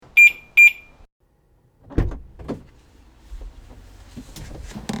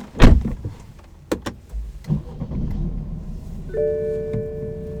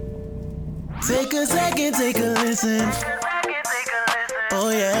and take a listen. Oh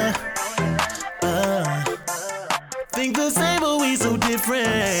yeah. Think the same, but we so different.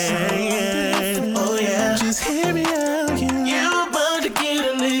 Oh yeah. Just hear me out. You about to get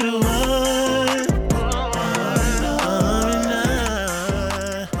a little hard.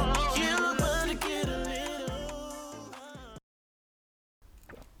 You about to get a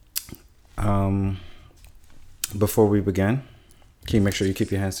little. Before we begin, can you make sure you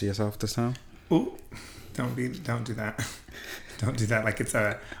keep your hands to yourself this time? Ooh, don't do that. Don't do that like it's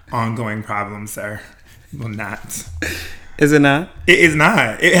a ongoing problem, sir. Will not. Is it not? It is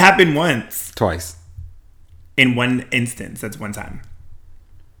not. It happened once. Twice. In one instance. That's one time.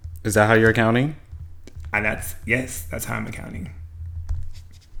 Is that how you're accounting? Yes, that's how I'm accounting.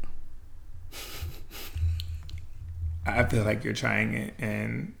 I feel like you're trying it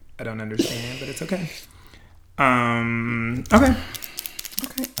and I don't understand, but it's okay. Okay.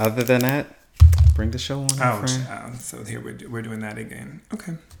 Other than that, bring the show on, friend. So here we're doing that again.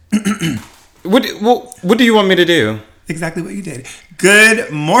 Okay. What do you want me to do? Exactly what you did.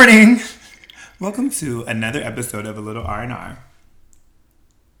 Good morning. Welcome to another episode of A Little R&R.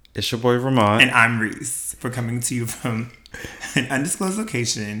 It's your boy Ramon. And I'm Reese. We're coming to you from an undisclosed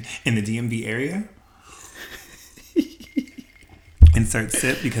location in the DMV area. Insert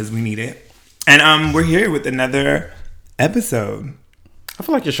sip because we need it. And we're here with another episode. I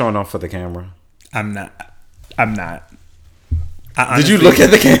feel like you're showing off for the camera. I'm not. Did you look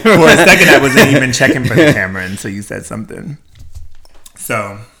at the camera? For a second, I wasn't even checking for the camera until you said something.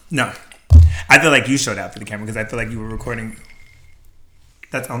 So, no. I feel like you showed out for the camera because I feel like you were recording.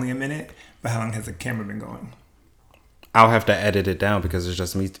 That's only a minute, but how long has the camera been going? I'll have to edit it down because it's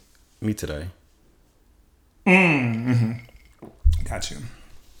just me today. Mm-hmm. Got you.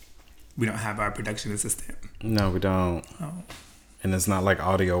 We don't have our production assistant. No, we don't. Oh. And it's not like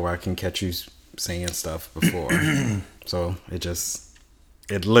audio where I can catch you saying stuff before. So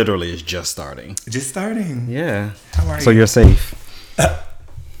it literally is just starting. Just starting? Yeah. How are you? So you're safe.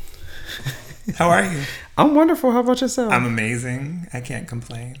 How are you? I'm wonderful. How about yourself? I'm amazing. I can't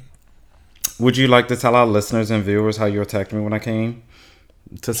complain. Would you like to tell our listeners and viewers how you attacked me when I came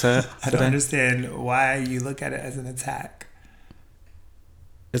to set I don't understand why you look at it as an attack.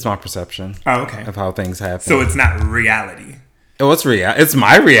 It's my perception. Oh, okay. Of how things happen. So it's not reality. Oh, it's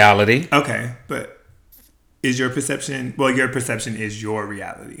my reality. Okay, but is your perception... Well, your perception is your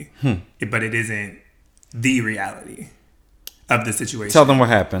reality. But it isn't the reality of the situation. Tell them what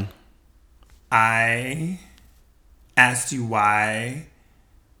happened. I asked you why...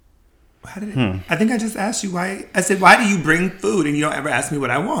 How did it... I think I just asked you why... I said, why do you bring food and you don't ever ask me what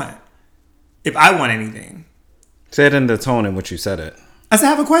I want? If I want anything. Say it in the tone in which you said it. I said, I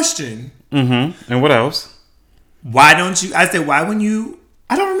have a question. Mm-hmm. And what else? Why don't you... I said, why when you...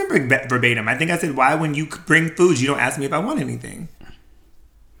 I don't remember verbatim. I think I said, why when you bring food, you don't ask me if I want anything?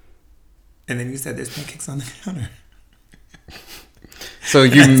 And then you said, there's pancakes on the counter. So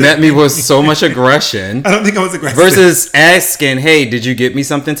you met me with so much aggression. I don't think I was aggressive. Versus asking, hey, did you get me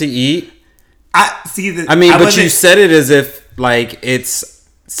something to eat? But you said it as if, like, it's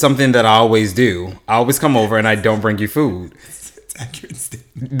something that I always do. I always come over and I don't bring you food. Accurate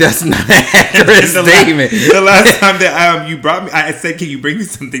statement. That's not an accurate statement. The last time that you brought me, I said, can you bring me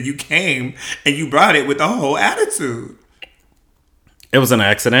something? You came and you brought it with a whole attitude. It was an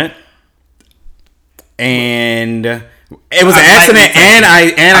accident. And it was an accident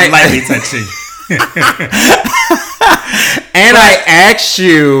I'm lightly touching. And I asked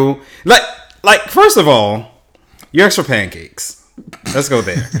you, like, first of all, you asked for pancakes. Let's go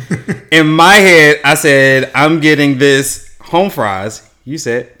there. In my head, I said, I'm getting this home fries. You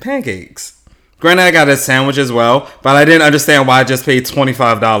said pancakes. Granted, I got a sandwich as well, but I didn't understand why I just paid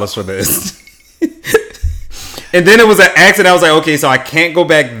 $25 for this. And then it was an accident. I was like, okay, so I can't go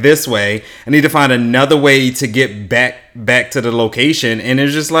back this way. I need to find another way to get back to the location. And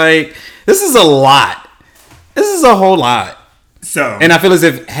it's just like, this is a lot. This is a whole lot. So, and I feel as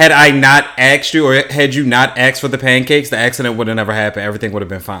if had I not asked you, or had you not asked for the pancakes, the accident would have never happened. Everything would have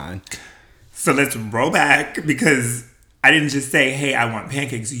been fine. So let's roll back, because I didn't just say, hey, I want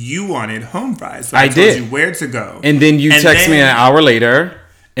pancakes. You wanted home fries. So I told you where to go. And then you text me an hour later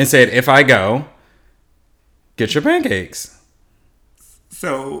and said, if I go, get your pancakes.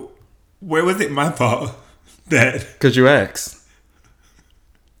 So where was it my fault that... Because you asked.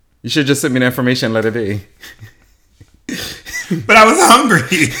 You should just send me the information and let it be. But I was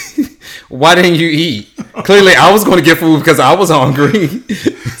hungry. Why didn't you eat? Clearly, I was going to get food because I was hungry.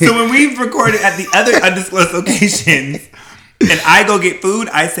 So when we've recorded at the other undisclosed locations and I go get food,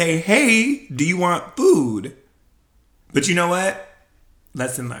 I say, hey, do you want food? But you know what?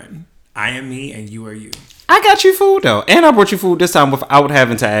 Lesson learned. I am me and you are you. I got you food though, and I brought you food this time without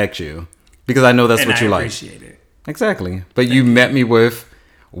having to ask you because I know that's what you like. I appreciate it. Exactly, but you met me with,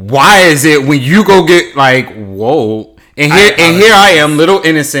 why is it when you go get like, whoa, and here I am, little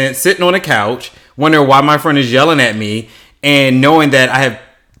innocent, sitting on the couch, wondering why my friend is yelling at me, and knowing that I have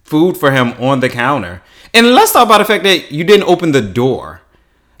food for him on the counter. And let's talk about the fact that you didn't open the door.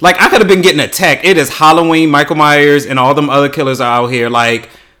 Like, I could have been getting attacked. It is Halloween, Michael Myers, and all them other killers are out here. Like,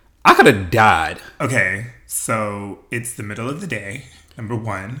 I could have died. Okay, so it's the middle of the day, number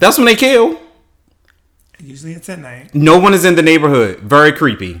one. That's when they kill. Usually it's at night. No one is in the neighborhood. Very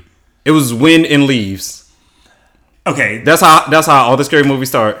creepy. It was wind and leaves. Okay. That's how all the scary movies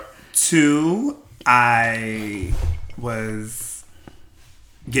start. 2, I was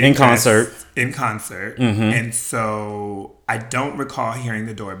getting in concert. Mm-hmm. And so I don't recall hearing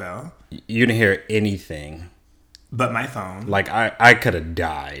the doorbell. You didn't hear anything. But my phone. Like, I could have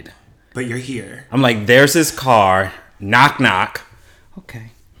died. But you're here. I'm like, there's his car. Knock, knock.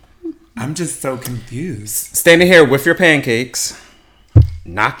 Okay. I'm just so confused. Standing here with your pancakes.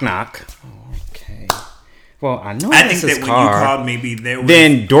 Knock, knock. Oh, okay. Well, I know I that's think his that car. when you called, maybe there was...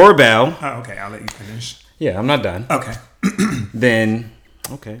 Then doorbell. Oh, okay. I'll let you finish. Yeah, I'm not done. Okay. Then,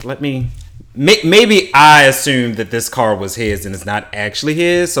 okay, let me... Maybe I assumed that this car was his and it's not actually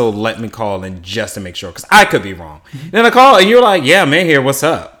his, so let me call in just to make sure, because I could be wrong. Mm-hmm. Then I call and you're like, yeah, man, here, what's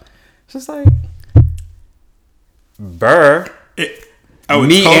up? It's just like, Burr. It's cold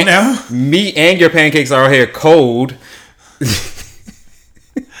now? Me and your pancakes are here cold.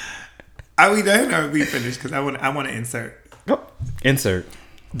 Are we done or are we finished? Because I want to insert. Oh, insert.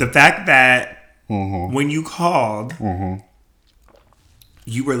 The fact that when you called,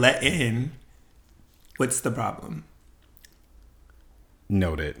 you were let in. What's the problem?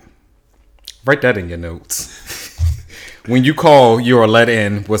 Noted. Write that in your notes. When you call, you are let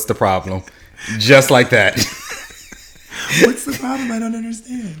in. What's the problem? Just like that. What's the problem? I don't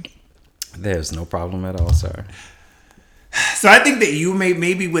understand. There's no problem at all, sir. So I think that you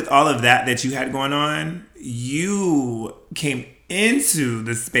maybe with all of that you had going on, you came into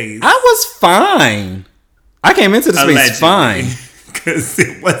the space. I was fine. I came into the space fine. Because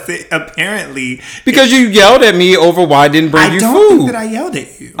it wasn't apparently... Because you yelled at me over why I didn't bring you food. I don't think that I yelled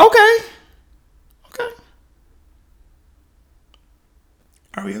at you. Okay.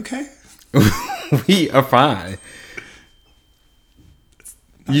 Are we okay? We are fine.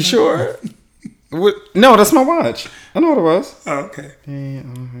 You sure? No, that's my watch. I know what it was. Oh, okay.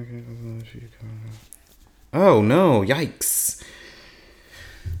 Oh, no. Yikes.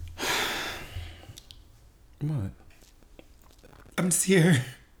 What? I'm just here.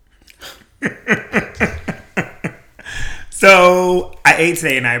 So, I ate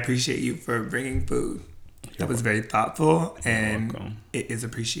today and I appreciate you for bringing food. That was very thoughtful and it is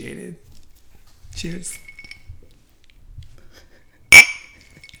appreciated. Cheers.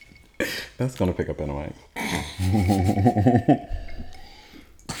 That's going to pick up in a mic.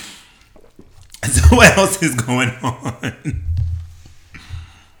 So what else is going on?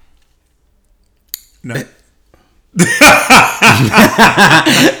 No.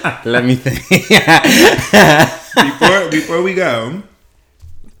 Let me think. Before we go.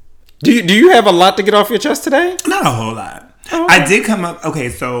 Do you have a lot to get off your chest today? Not a whole lot. Oh, okay. I did come up. Okay,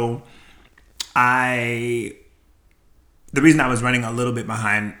 so the reason I was running a little bit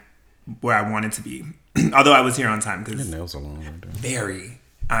behind where I wanted to be, although I was here on time because your nails are long. Very.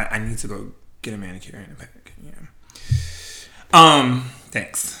 I need to go get a manicure and a pedicure. Yeah.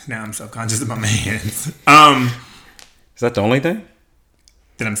 Thanks. Now I'm self-conscious about my hands. Is that the only thing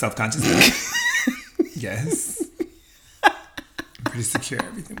that I'm self-conscious about? Yes. I'm pretty secure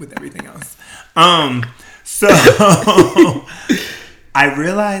with everything else. So I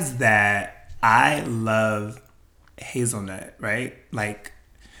realized that I love hazelnut, right? Like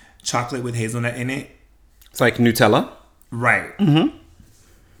chocolate with hazelnut in it. It's like Nutella. Right. Mm-hmm.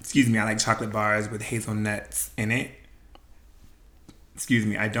 Excuse me, I like chocolate bars with hazelnuts in it. Excuse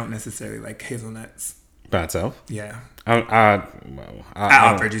me, I don't necessarily like hazelnuts. By itself? Yeah. I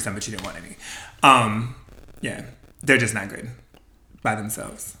offered you some, but you didn't want any. Yeah. They're just not good by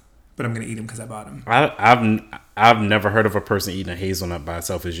themselves. But I'm going to eat them because I bought them. I've never heard of a person eating a hazelnut by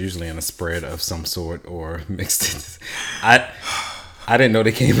itself. It's usually in a spread of some sort or mixed. I didn't know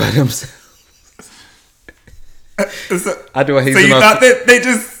they came by themselves. I do a hazelnut. So you thought that they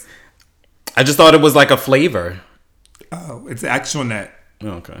just... I just thought it was like a flavor. Oh, it's actual nut.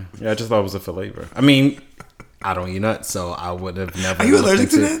 Okay. Yeah, I just thought it was a flavor. I mean, I don't eat nuts, so I would have never... Are you allergic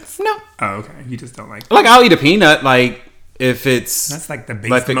to nuts? No. Oh, okay. You just don't like... Like, I'll eat a peanut, like, if it's... That's like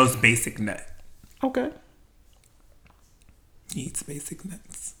the most basic nut. Okay. He eats basic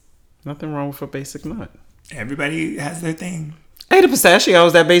nuts. Nothing wrong with a basic nut. Everybody has their thing. Hey, the pistachio,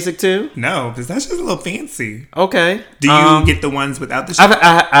 is that basic too? No, pistachio's a little fancy. Okay. Do you get the ones without the sugar?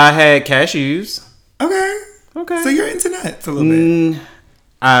 I had cashews. Okay. Okay. So you're into nuts a little bit.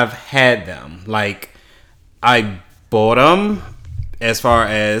 I've had them. Like, I bought them as far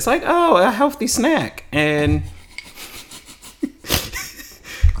as, like, oh, a healthy snack. And...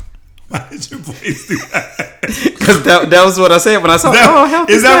 Why did your voice do that? Because that was what I said when I saw,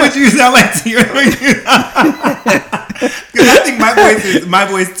 healthy Is that snack. what you sound like to your... Because I think my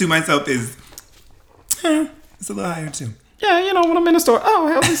voice to myself is... it's a little higher, too. Yeah, you know, when I'm in the store,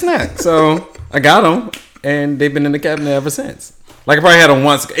 healthy snack. So, I got them, and they've been in the cabinet ever since. Like, I probably had them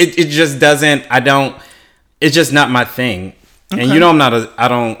once. It just doesn't, it's just not my thing. Okay. And you know I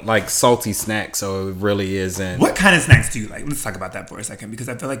don't like salty snacks, so it really isn't. What kind of snacks do you like? Let's talk about that for a second, because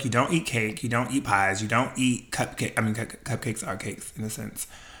I feel like you don't eat cake, you don't eat pies, you don't eat cupcake. I mean, cupcakes are cakes in a sense.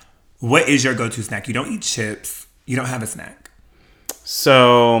 What is your go-to snack? You don't eat chips. You don't have a snack.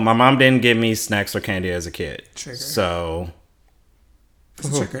 So my mom didn't give me snacks or candy as a kid. Trigger. So it's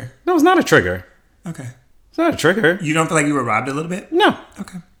a trigger. No, it's not a trigger. Okay. It's not a trigger. You don't feel like you were robbed a little bit? No.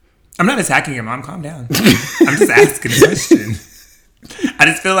 Okay. I'm not attacking your mom. Calm down. I'm just asking a question. I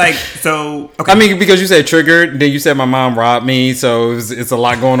just feel like, so... Okay. I mean, because you said triggered, then you said my mom robbed me, so it's a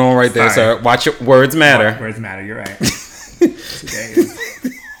lot going on right there. Sorry. So watch it. Words matter. Words matter. You're right. Today is...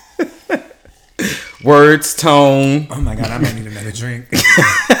 Words, tone. Oh my God, I might need another drink.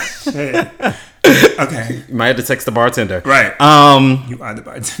 Okay. You might have to text the bartender. Right. You are the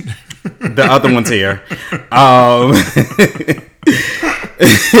bartender. The other one's here.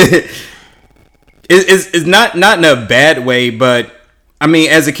 It's not in a bad way, but I mean,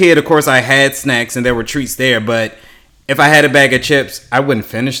 as a kid, of course, I had snacks and there were treats there. But if I had a bag of chips, I wouldn't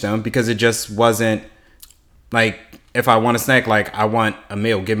finish them because it just wasn't like, if I want a snack, like I want a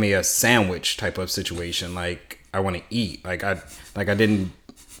meal, give me a sandwich type of situation. Like I want to eat. Like I didn't.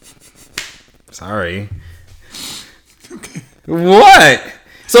 Sorry. Okay. What?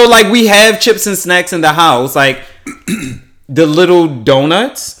 So like we have chips and snacks in the house, like the little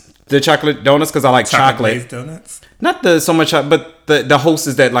donuts, the chocolate donuts, because I like chocolate. Donuts. Not the so much, but the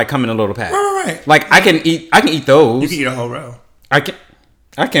Hostess that like come in a little pack. Right. Like I can eat those. You can eat a whole row. I can.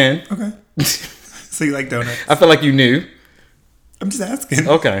 Okay. So you like donuts? I feel like you knew. I'm just asking.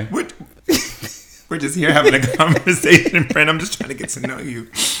 Okay. We're just here having a conversation, friend. I'm just trying to get to know you.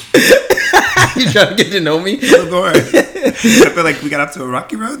 You trying to get to know me? Of course. I feel like we got off to a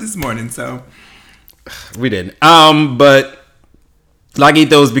rocky road this morning, so. We didn't. But like I eat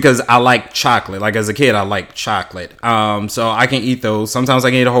those because I like chocolate. Like as a kid, I like chocolate. So I can eat those. Sometimes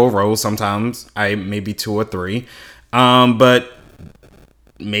I can eat a whole row. Sometimes I maybe 2 or 3. But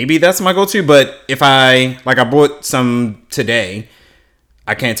maybe that's my go-to. But if I bought some today,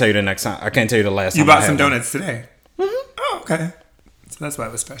 I can't tell you the next time. I can't tell you the last time. You bought some donuts today? Mm-hmm. Oh, okay. So that's why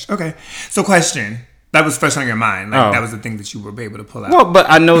it was fresh. Okay. So question. That was fresh on your mind. Like that was the thing that you were able to pull out. Well, but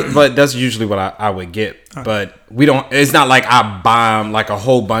I know, but that's usually what I would get. Okay. But we don't, it's not like I buy like a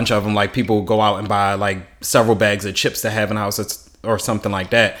whole bunch of them. Like people go out and buy like several bags of chips to have in the house or something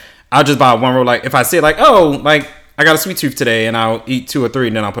like that. I'll just buy one roll. Like if I see like, oh, like I got a sweet tooth today and I'll eat 2 or 3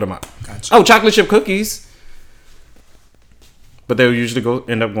 and then I'll put them out. Gotcha. Oh, chocolate chip cookies. But they'll usually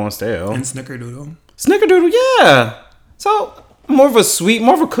end up going stale. And Snickerdoodle. Snickerdoodle, yeah. So more of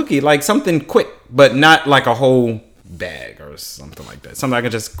a cookie, like something quick, but not like a whole bag or something like that. Something I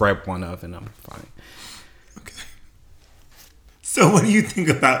can just grab one of and I'm fine. Okay. So what do you think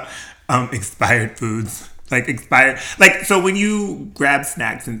about expired foods? So when you grab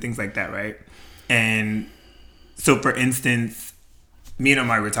snacks and things like that, right? And so for instance, me and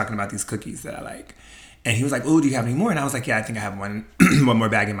Omar were talking about these cookies that I like. And he was like, oh, do you have any more? And I was like, yeah, I think I have one more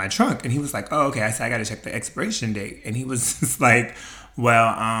bag in my trunk. And he was like, oh, okay. I said, I got to check the expiration date. And he was just like,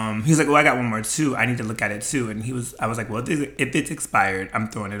 well, he was like, well, I got one more too. I need to look at it too. And I was like, well, if it's expired, I'm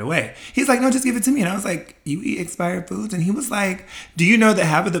throwing it away. He's like, no, just give it to me. And I was like, you eat expired foods? And he was like, do you know that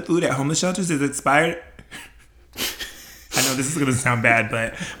half of the food at homeless shelters is expired? I know this is going to sound bad,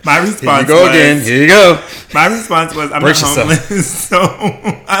 but my response was... Here you go. My response was, I'm not homeless, so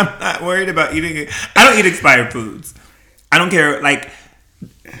I'm not worried about eating it. I don't eat expired foods. I don't care. Like,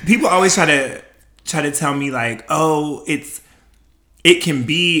 people always try to tell me, like, oh, it can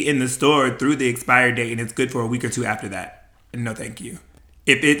be in the store through the expired date, and it's good for a week or 2 after that. No, thank you.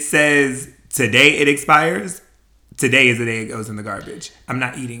 If it says today it expires... Today is the day it goes in the garbage. I'm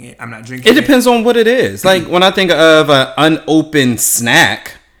not eating it. I'm not drinking it. It depends on what it is. Like when I think of an unopened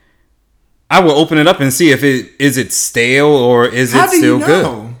snack, I will open it up and see if is it stale or is it still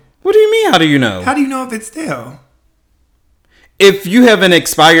good. What do you mean? How do you know? How do you know if it's stale? if you have an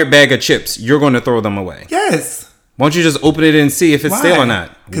expired bag of chips, you're going to throw them away. Yes. Why don't you just open it and see if it's stale or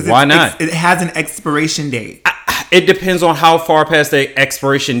not? Why not? It has an expiration date. It depends on how far past the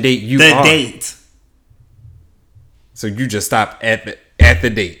expiration date you are. The date. So you just stop at the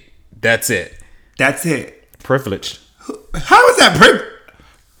date. That's it. That's it. Privileged. How is that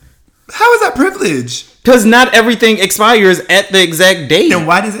privilege? Because not everything expires at the exact date. Then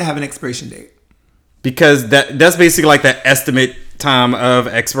why does it have an expiration date? Because that's basically like the estimate time of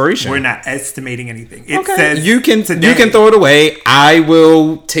expiration. We're not estimating anything. It says you can throw it away. I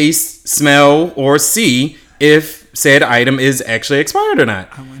will taste, smell, or see if said item is actually expired or not.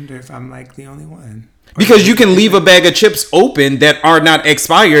 I wonder if I'm like the only one. Because you can leave a bag of chips open that are not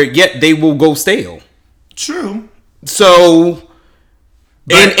expired, yet they will go stale. True. So,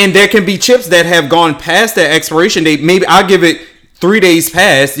 and there can be chips that have gone past their expiration date. Maybe I'll give it 3 days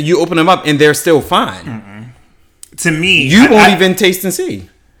past. You open them up and they're still fine. To me, you won't even taste and see.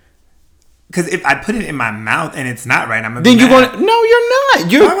 Because if I put it in my mouth and it's not right, I'm gonna. Then be you're mad. going. No, you're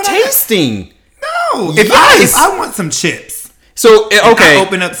not. You're tasting. No. Yes. If I want some chips. So okay, I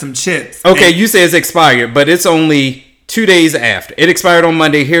open up some chips. Okay, you say it's expired, but it's only 2 days after. It expired on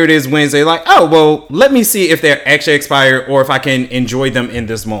Monday. Here it is Wednesday. Like, oh well, let me see if they're actually expired or if I can enjoy them in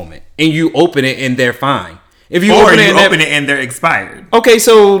this moment. And you open it and they're fine. If you open it and they're expired. Okay,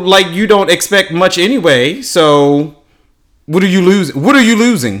 so like you don't expect much anyway. So what are you losing? What are you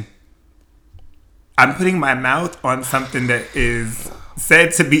losing? I'm putting my mouth on something that is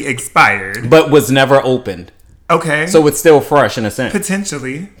said to be expired, but was never opened. Okay. So it's still fresh in a sense.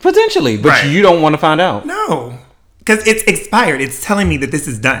 Potentially, but right. You don't want to find out. No, because it's expired. It's telling me that this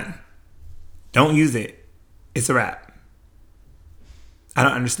is done. Don't use it. It's a wrap. I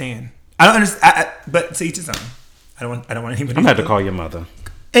don't understand. But to each his own. I don't want anybody. I'm gonna have to call your mother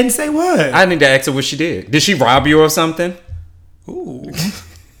and say what? I need to ask her what she did. Did she rob you of something? Ooh.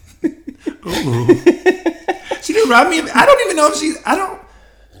 Ooh. She didn't rob me. I don't even know if she's. I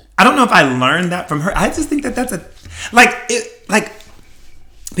don't know if I learned that from her. I just think that that's like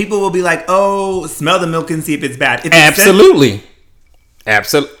people will be like, oh, smell the milk and see if it's bad. If Absolutely.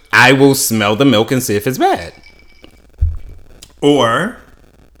 I will smell the milk and see if it's bad. Or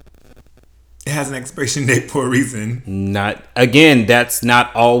it has an expiration date for a reason. That's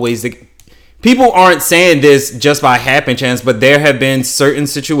not always the... People aren't saying this just by happen chance, but there have been certain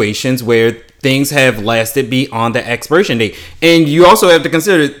situations where things have lasted beyond the expiration date. And you also have to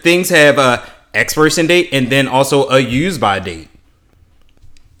consider things have a expiration date and then also a use by date.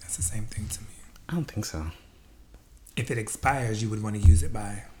 That's the same thing to me. I don't think so. If it expires, you would want to use it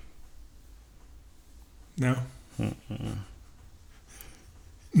by... No? Mm-mm.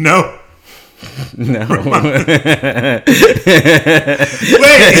 No. No. Wait.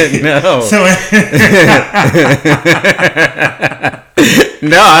 No. So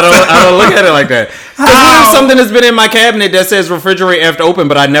no, I don't look at it like that. What if something has been in my cabinet that says refrigerate after open,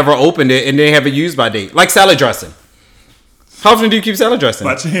 but I never opened it and they have a use by date, like salad dressing? How often do you keep salad dressing?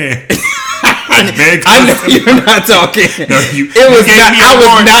 Watch your hand. I know you're not talking. No, I was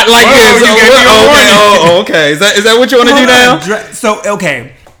not like this. Okay. Is that what you want to do now? So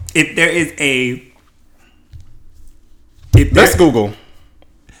okay, if there is let's Google.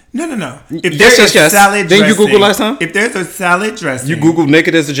 No. If there's salad dressing, didn't you Google last time? If there's a salad dressing, you Googled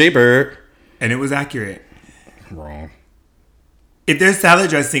naked as a jaybird, and it was accurate. Wrong. If there's salad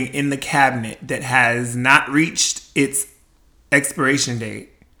dressing in the cabinet that has not reached its expiration date,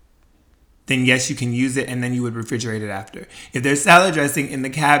 then yes, you can use it and then you would refrigerate it after. If there's salad dressing in the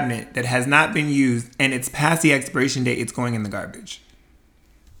cabinet that has not been used and it's past the expiration date, it's going in the garbage.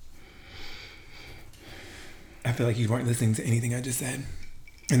 I feel like you weren't listening to anything I just said.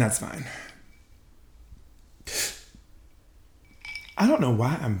 And that's fine. I don't know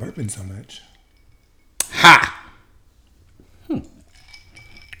why I'm burping so much. Ha!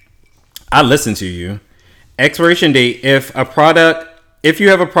 I listen to you. Expiration date. If you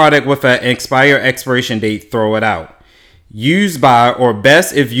have a product with an expiration date, throw it out. Use by or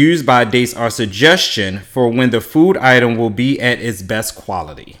best if used by dates are suggestion for when the food item will be at its best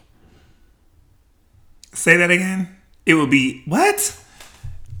quality. Say that again. It will be what?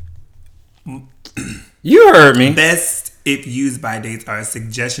 You heard me. Best if used by dates are a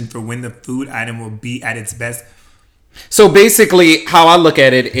suggestion for when the food item will be at its best. So basically, how I look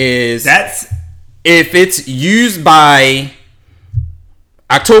at it is if it's used by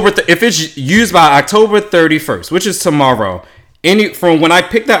if it's used by October 31st, which is tomorrow, from when I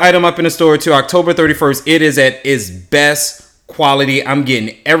pick the item up in the store to October 31st, it is at its best quality. I'm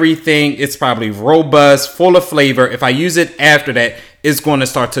getting everything. It's probably robust, full of flavor. If I use it after that, it's going to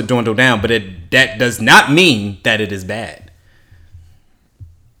start to dwindle down. But that does not mean that it is bad.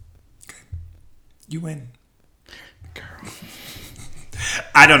 You win. Girl.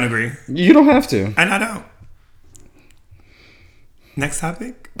 I don't agree. You don't have to. And I don't. Next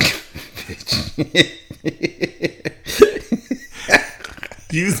topic.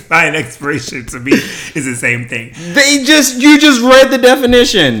 Use by an expiration to me is the same thing. You just read the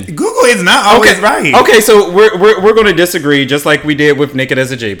definition. Google is not always right. Okay, so we're going to disagree just like we did with naked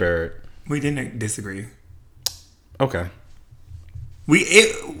as a jaybird. We didn't disagree. Okay.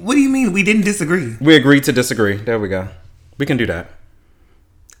 What do you mean we didn't disagree? We agreed to disagree. There we go. We can do that.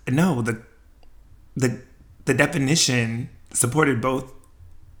 No, the definition supported both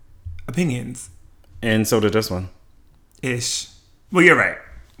opinions. And so did this one. Ish. Well, you're right.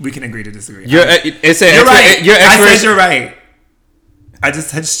 We can agree to disagree. You're right. I said you're right. I just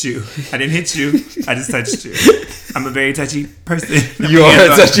touched you. I didn't hit you. I just touched you. I'm a very touchy person. You are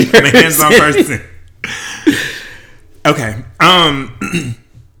a touchy person. I'm a hands-on person. Okay.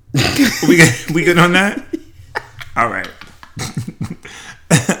 We good on that? All right.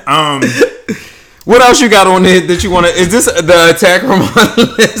 What else you got on it that you want to? Is this the attack from on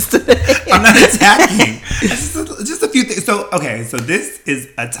list today? I'm not attacking. Just a few things. So this is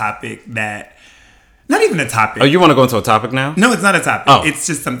a topic that, not even a topic. Oh, you want to go into a topic now? No, it's not a topic. Oh. It's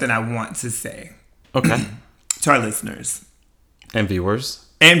just something I want to say. Okay. To our listeners. And viewers.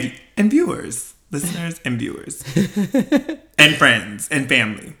 And viewers. Listeners and viewers. And friends and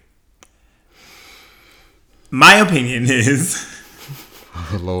family. My opinion is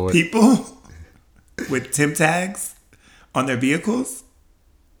Oh, Lord. people with Tim tags on their vehicles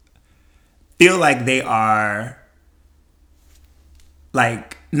feel like they are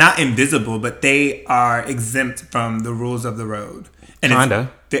like not invisible, but they are exempt from the rules of the road. And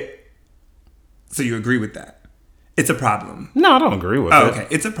Kinda. So you agree with that? It's a problem. No, I don't agree with it. Okay,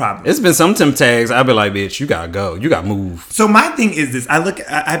 it's a problem. It's been some Tim tags. I'd be like, bitch, you gotta go. You gotta move. So my thing is this.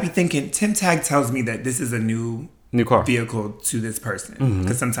 I be thinking Tim tag tells me that this is a new car vehicle to this person.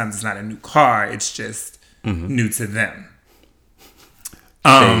 Because sometimes it's not a new car. It's just new to them.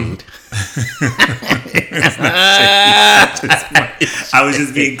 Shade. I was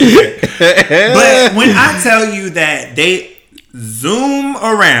just being clear. But when I tell you that they zoom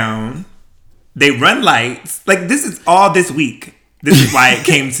around, they run lights, like this is all this week. This is why it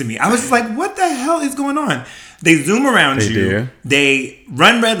came to me. I was just like, what the hell is going on? They zoom around you. Do. They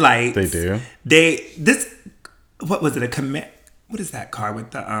run red lights. They do. What was it? What is that car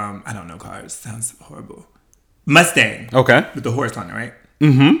with the, I don't know cars. Sounds horrible. Mustang. Okay. With the horse on it, right?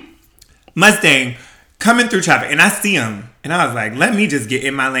 Mm-hmm. Mustang coming through traffic, and I see him, and I was like, let me just get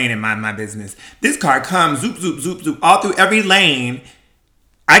in my lane and mind my business. This car comes, zoop, zoop, zoop, zoop, all through every lane.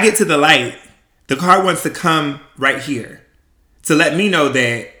 I get to the light. The car wants to come right here to let me know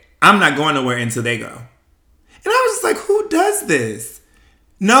that I'm not going nowhere until they go. And I was just like, who does this?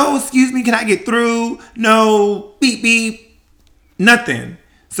 No, excuse me, can I get through? No, beep, beep, nothing.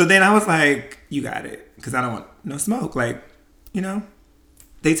 So then I was like, you got it, because I don't want no smoke. Like, you know,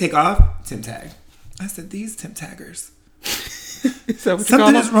 they take off, Tim tag. I said, these Tim taggers. Is that what you call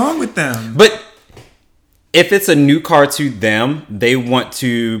Something them? is wrong with them. But if it's a new car to them, they want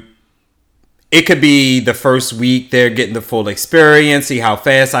to. It could be the first week they're getting the full experience, see how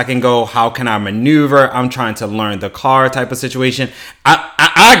fast I can go, how can I maneuver. I'm trying to learn the car type of situation.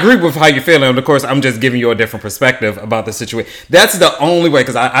 I agree with how you're feeling. Of course, I'm just giving you a different perspective about the situation. That's the only way,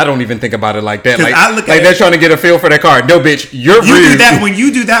 because I don't even think about it like that. Like, I look at they're trying to get a feel for their car. No, bitch, you're rude.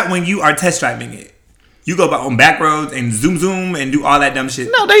 You do that when you are test driving it. You go on back roads and zoom and do all that dumb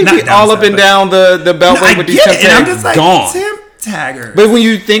shit. No, they be all up and down the beltway with these Tim tags. And I'm just like, gone. Tim tagger. But when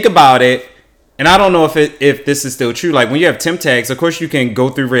you think about it, and I don't know if this is still true, like when you have Tim tags, of course you can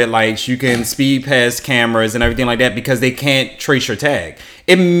go through red lights, you can speed past cameras and everything like that because they can't trace your tag.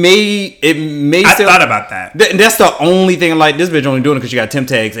 It may. I thought about that. That's the only thing. Like, this bitch only doing it because she got Tim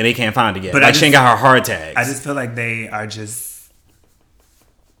tags and they can't find it yet. But like, she ain't got her hard tags. I just feel like they are just.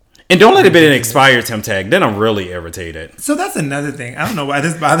 And don't let it be an expired Tim tag. Then I'm really irritated. So that's another thing. I don't know why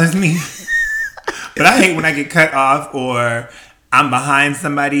this bothers me, but I hate when I get cut off or I'm behind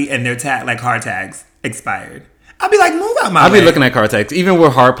somebody and their tag, like hard tags, expired. I'll be like, move out my way. I'll be looking at car tags. Even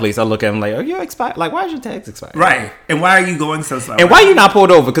with hard plates, I look at them like, are you expired? Like, why is your tags expired? Right. And why are you going so slow? And why are you not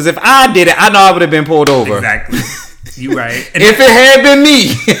pulled over? Because if I did it, I know I would have been pulled over. Exactly. You right. And if it had been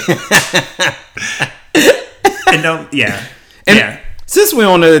me. And don't, yeah. And yeah. Since we're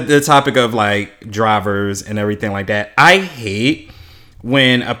on the topic of like drivers and everything like that, I hate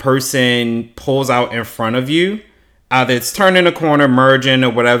when a person pulls out in front of you, either it's turning a corner, merging, or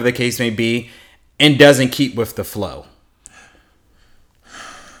whatever the case may be, and doesn't keep with the flow.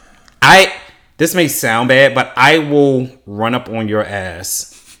 This may sound bad, but I will run up on your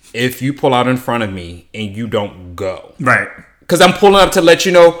ass if you pull out in front of me and you don't go. Right. Because I'm pulling up to let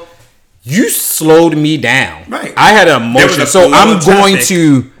you know you slowed me down. Right. I had an emotion. So I'm going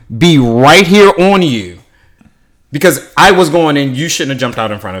to be right here on you because I was going and you shouldn't have jumped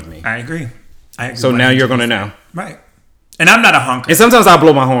out in front of me. I agree. So now you're going to know. Right. And I'm not a honker. And sometimes I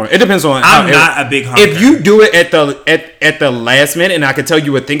blow my horn. It depends on. I'm not a big honker. If you do it at the last minute, and I can tell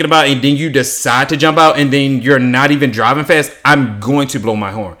you were thinking about it, and then you decide to jump out, and then you're not even driving fast, I'm going to blow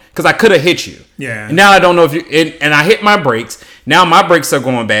my horn because I could have hit you. Yeah. And now I don't know if you. And I hit my brakes. Now my brakes are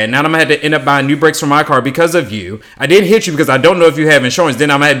going bad. Now I'm gonna have to end up buying new brakes for my car because of you. I didn't hit you because I don't know if you have insurance. Then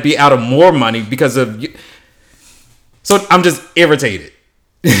I'm gonna have to be out of more money because of you. So I'm just irritated.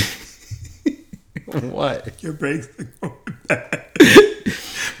 What? Your brakes are going bad.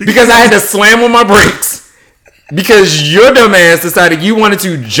 Because I had to slam on my brakes. Because your dumb ass decided you wanted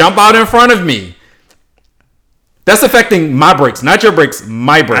to jump out in front of me. That's affecting my brakes, not your brakes,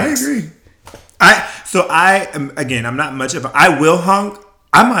 my brakes. I agree. I am, again, I'm not much of a, I will honk.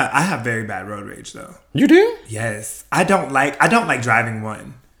 I have very bad road rage though. You do? Yes. I don't like driving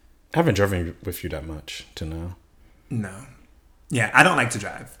one. I haven't driven with you that much to know. No. Yeah, I don't like to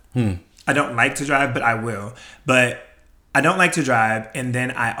drive. I don't like to drive, but I will. But I don't like to drive, and then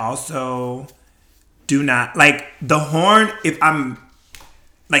I also do not like the horn. If I'm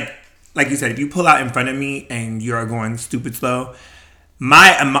like you said, if you pull out in front of me and you're going stupid slow,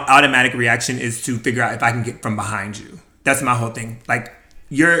 my automatic reaction is to figure out if I can get from behind you. That's my whole thing. Like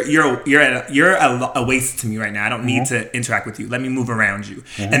you're a waste to me right now. I don't need to interact with you. Let me move around you.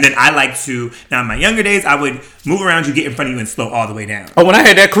 And then I like to, now in my younger days, I would move around you, get in front of you, and slow all the way down. Oh, when I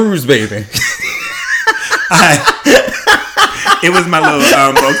had that cruise, baby. It was my little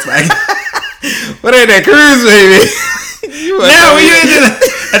Volkswagen. When I had that cruise, baby. Now when you're in a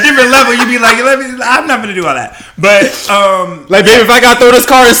different level, you'd be like, I'm not gonna do all that. But like, baby, if I gotta throw this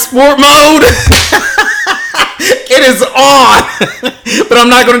car in sport mode, it is on. But I'm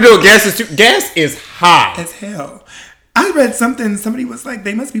not gonna do it. Gas is high as hell. I read somebody was like,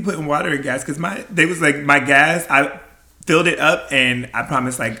 they must be putting water in gas because my gas, I filled it up and I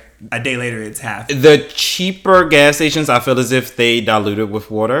promise like a day later it's half. The cheaper gas stations, I feel as if they dilute it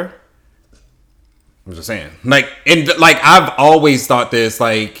with water. I'm just saying, I've always thought this,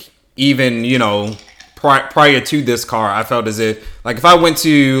 like, even, prior to this car, I felt as if, like, if I went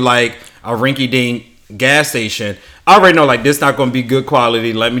to, like, a rinky-dink gas station, I already know, like, this not going to be good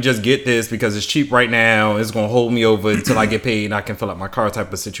quality. Let me just get this because it's cheap right now. It's going to hold me over until I get paid and I can fill up my car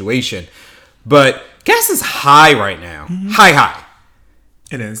type of situation. But gas is high right now. High.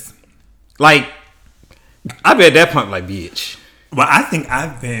 It is. Like, I bet that pump like, bitch. Well, I think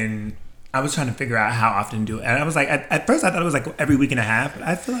I was trying to figure out how often to do it. And I was like, at first I thought it was like every week and a half, but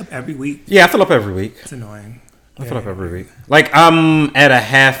I fill up every week. Yeah, I fill up every week. It's annoying. I fill up every week. Like, I'm at a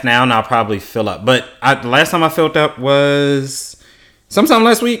half now, and I'll probably fill up. But the last time I filled up was sometime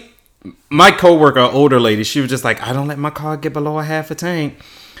last week. My coworker, older lady, she was just like, I don't let my car get below a half a tank.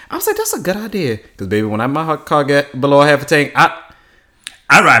 I was like, that's a good idea. Because, baby, when my car get below a half a tank, I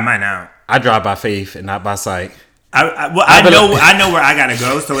ride mine out. I drive by faith and not by sight. I know where I gotta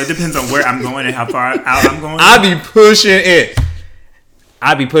go, so it depends on where I'm going and how far out I'm going. I be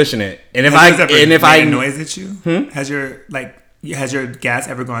pushing it. And if I noise at you, has your gas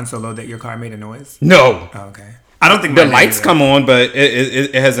ever gone so low that your car made a noise? No. Oh, okay. I don't think the lights come on, but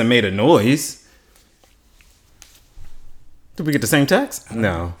it hasn't made a noise. Did we get the same text?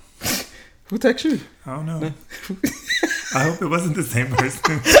 No. Who texted you? I don't know. I hope it wasn't the same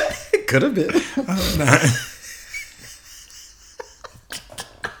person. It could have been. I hope not.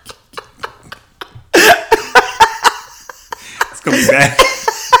 It's gonna be bad.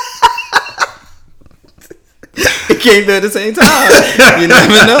 It came there at the same time. You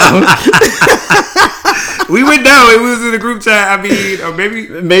never know. We would know. It was in the group chat. I mean, or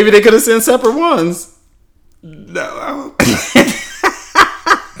maybe they could have sent separate ones. No.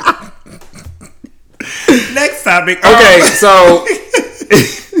 Next topic. Okay, so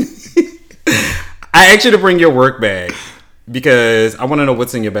I asked you to bring your work bag because I want to know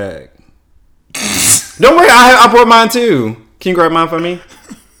what's in your bag. Don't worry, I brought mine too. Can you grab mine for me?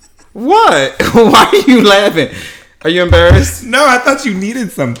 What? Why are you laughing? Are you embarrassed? No, I thought you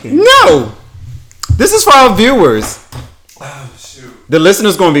needed something. No. This is for our viewers. Oh, shoot. The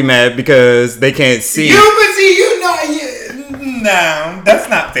listeners going to be mad because they can't see. No, that's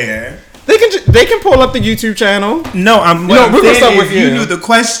not fair. They can pull up the YouTube channel. No, we're gonna start with you. You knew the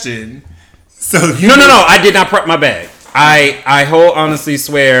question. So No. I did not prep my bag. I whole honestly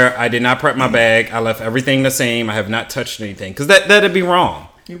swear I did not prep my bag. I left everything the same. I have not touched anything because that'd be wrong.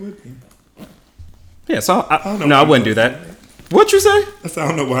 It would be. Yeah, so I wouldn't do that. What you say? I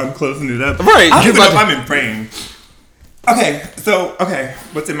don't know why I'm closing it up. Right, I don't you even know if about I'm in frame. Okay,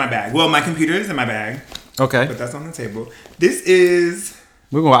 what's in my bag? Well, my computer is in my bag, Okay. but that's on the table. This is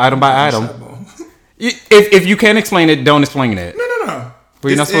We're going item by item. shovel. If you can't explain it, don't explain it. No. Were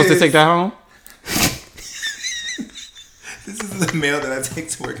you not supposed to take that home? This is the mail that I take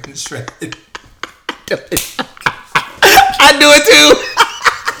to work and shred. I do it too.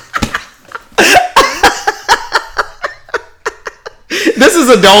 This is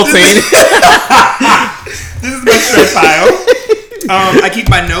adulting. This is my shred file. I keep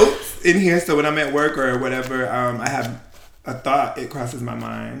my notes in here, so when I'm at work or whatever, I have a thought, it crosses my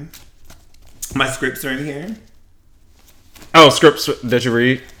mind. My scripts are in here. Oh, scripts that you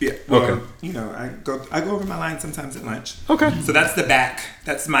read? Yeah. Well, Okay. you know, I go over my lines sometimes at lunch. Okay. So that's the back.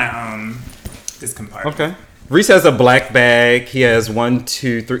 That's my this compartment. Okay. Reese has a black bag. He has 1,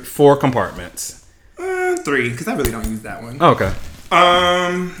 2, 3, 4 compartments. 3, because I really don't use that one. Oh, okay.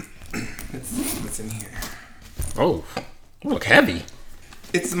 Let's see what's in here. Oh, look heavy.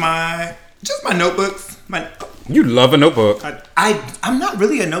 It's my notebooks. You love a notebook. I'm not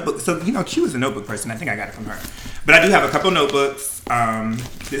really a notebook. So, you know, Q is a notebook person. I think I got it from her. But I do have a couple notebooks.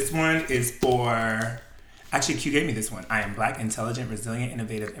 This one is for... Actually, Q gave me this one. I am Black, intelligent, resilient,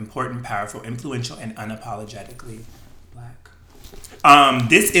 innovative, important, powerful, influential, and unapologetically Black.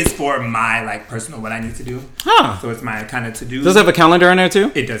 This is for my, like, personal, what I need to do. Huh. So it's my kind of to-do. Does it have a calendar in there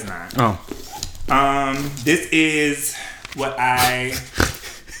too? It does not. Oh. This is what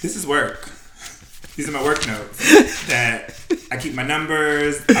this is work. These are my work notes that I keep my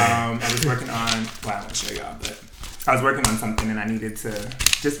numbers. I was working on, well, I won't show y'all, but I was working on something and I needed to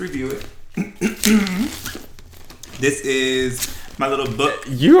just review it. This is my little book.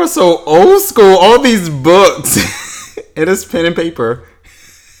 You are so old school. All these books. It is pen and paper.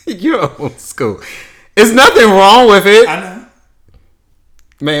 You're old school. There's nothing wrong with it. I know.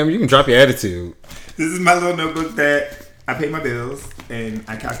 Ma'am, you can drop your attitude. This is my little notebook that I pay my bills and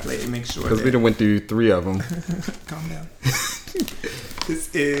I calculate and make sure Because we done went through 3 of them. Calm down.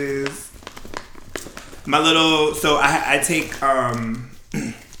 This is my little. So I take. I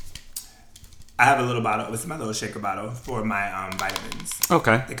have a little bottle. It's my little shaker bottle for my vitamins.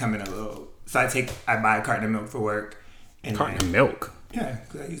 Okay. They come in a little. So I buy a carton of milk for work. And Carton of milk. Yeah,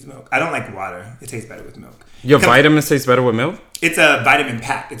 because I use milk. I don't like water. It tastes better with milk. Your vitamins taste better with milk? It's a vitamin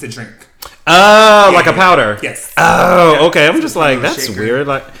pack. It's a drink. Oh, like a powder. Yes. Oh, Yeah. okay. I'm just like, that's shaker. weird.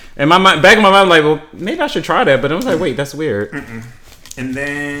 Like, in my mind, back in my mind, I'm like, well, maybe I should try that. But I was like, wait, that's weird. And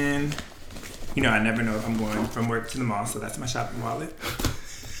then, you know, I never know if I'm going from work to the mall, so that's my shopping wallet.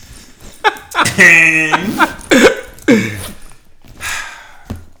 And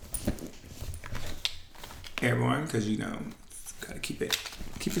Airborne, because you know, gotta keep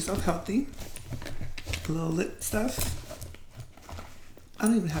yourself healthy. A little lip stuff. I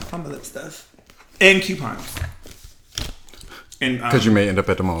don't even have on my lip stuff. And coupons. And Because you may end up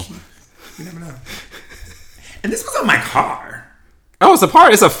at the mall. you never know. And this was on my car. Oh, it's a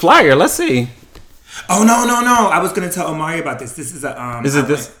part. It's a flyer. Let's see. Oh no! I was gonna tell Omari about this. This is a Is it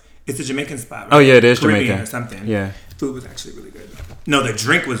this? It's a Jamaican spot. Right? Oh, yeah, it is Caribbean Jamaican. or something. Yeah. Food was actually really good. No, the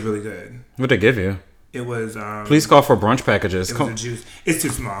drink was really good. What'd they give you? It was. Please call for brunch packages. It was a juice. It's too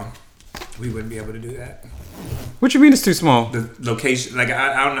small. We wouldn't be able to do that. What you mean it's too small? The location, like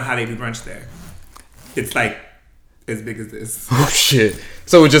I don't know how they do brunch there. It's like as big as this, Oh, shit.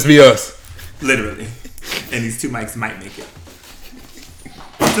 So it would just be us. literally. And these 2 mics might make it.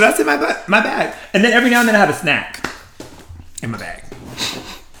 So that's in my bag. And then every now and then I have a snack in my bag.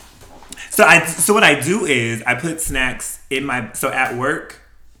 So what I do is I put snacks in so at work.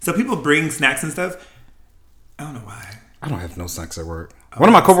 So people bring snacks and stuff. I don't know why. I don't have no snacks at work. One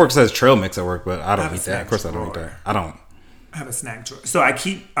of my coworkers has trail mix at work, but I don't have a eat that. snack Of course I don't eat drawer. that. I don't. I have a snack drawer. So I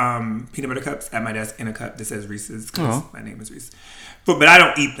keep peanut butter cups at my desk in a cup that says Reese's because my name is Reese. But I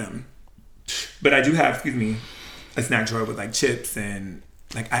don't eat them. But I do have, a snack drawer with like chips and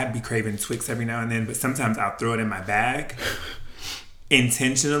like I'd be craving Twix every now and then. But sometimes I'll throw it in my bag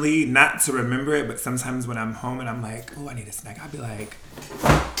intentionally, not to remember it. But sometimes when I'm home and I'm like, oh, I need a snack, I'll be like,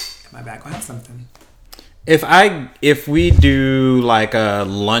 in my bag, I'll have something. If we do like a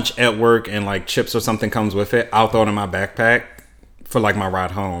lunch at work and like chips or something comes with it, I'll throw it in my backpack for like my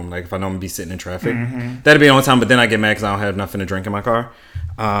ride home. Like if I know I'm gonna be sitting in traffic, that'd be the only time. But then I get mad because I don't have nothing to drink in my car.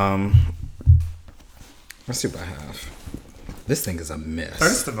 Let's see what I have. This thing is a mess.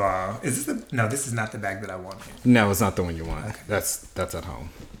 First of all, is this no? This is not the bag that I wanted. No, it's not the one you want. Okay. That's at home.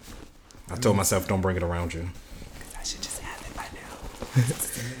 I told myself don't bring it around you. I should just have it by now.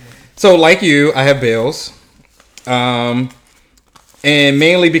 So, like you, I have bills, and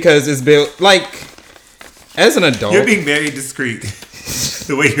mainly because it's bill. Like, As an adult, You're being very discreet.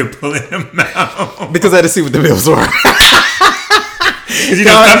 The way you're pulling them out. because I had to see what the bills were. Because you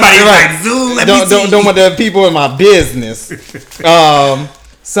know somebody's like, Zoom, let me see. Don't want the people in my business.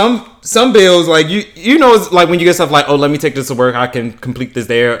 Some bills, like you know, it's like when you get stuff like, oh, let me take this to work, I can complete this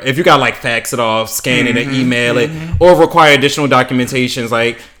there. If you got like fax it off, scan it, and email it, or require additional documentations,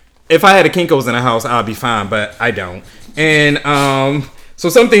 like if I had a Kinko's in the house, I'd be fine, but I don't. And so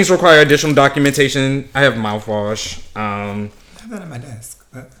some things require additional documentation. I have mouthwash. I have that at my desk,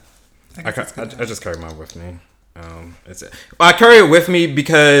 but I just carry mine with me. I carry it with me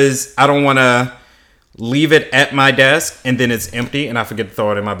because I don't want to leave it at my desk and then it's empty and I forget to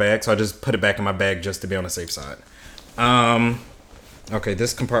throw it in my bag, so I just put it back in my bag just to be on the safe side. Okay,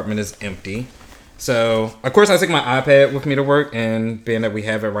 this compartment is empty. So, of course, I take my iPad with me to work, and being that we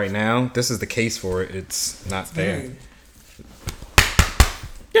have it right now, this is the case for it. It's not there.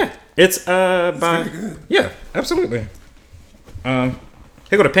 Yeah, it's by pretty good. Yeah, absolutely. Here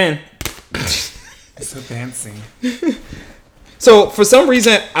go the pen. It's so fancy. So for some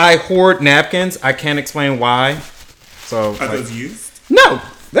reason I hoard napkins. I can't explain why. So Are those used? No,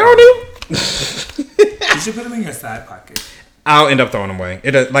 they're all new. You should put them in your side pocket. I'll end up throwing them away.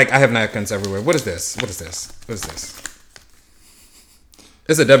 Like I have napkins everywhere. What is this? What is this? What is this?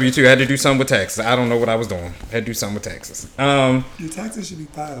 It's a W-2. I had to do something with taxes. I don't know what I was doing. I had to do something with taxes. Your taxes should be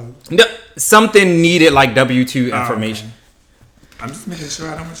filed. No, something needed like W-2 information. Okay. I'm just making sure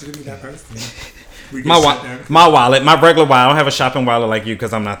I don't want you to be that person. My wallet, my regular wallet. I don't have a shopping wallet like you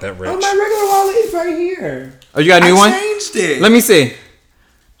because I'm not that rich. Oh, my regular wallet is right here. Oh, you got a new one? I changed it. Let me see.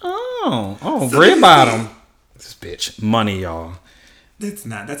 Oh, So red bottom. This bitch, money, y'all. It's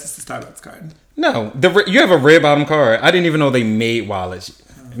not. That's just a Starbucks card. No, you have a red bottom card. I didn't even know they made wallets.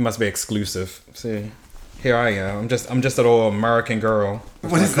 It must be exclusive. See, here I am. I'm just an old American girl.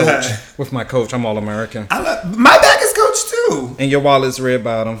 What is that? With my Coach, I'm all American. My bag is Coach too. And your wallet's red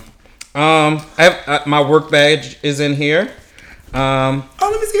bottom. I have my work badge is in here. Oh,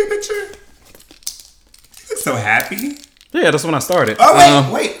 let me see your picture. You look so happy. Yeah, that's when I started.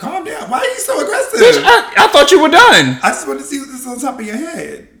 Oh wait, calm down. Why are you so aggressive? Bitch, I thought you were done. I just wanted to see what this is on top of your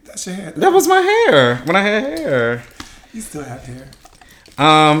head. That's your hair. That was my hair when I had hair. You still have hair.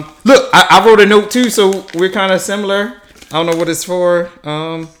 Look, I wrote a note too, so we're kind of similar. I don't know what it's for.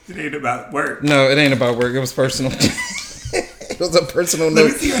 It ain't about work. No, it ain't about work. It was personal. It was a personal note.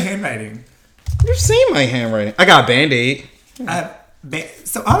 Let me see your handwriting. You've seen my handwriting. I got a Band-Aid.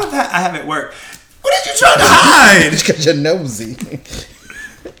 So all of that I have at work. What are you trying to hide? Because you're nosy. Oh,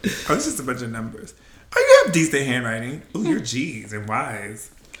 it's just a bunch of numbers. Oh, you have decent handwriting. Ooh, your G's and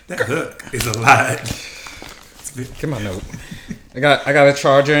Y's. That hook is a lot. Get my note. I got a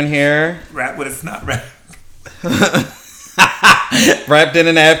charger in here. Wrap with a snot wrap. Wrapped in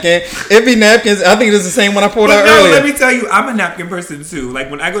a napkin. It be napkins. I think it's the same one I pulled out earlier. Let me tell you, I'm a napkin person too. Like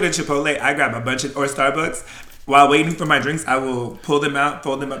when I go to Chipotle, I grab a bunch of, or Starbucks. While waiting for my drinks, I will pull them out,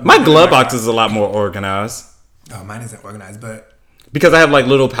 fold them up. My glove box is a lot more organized. Oh, mine isn't organized, but because I have like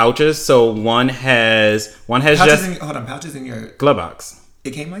little pouches. So one has pouches just pouches in your glove box.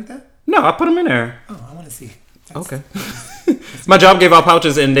 It came like that? No, I put them in there. Oh, I want to see. Okay. My job gave out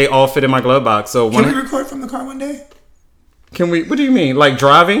pouches and they all fit in my glove box. So can we record from the car one day? Can we? What do you mean? Like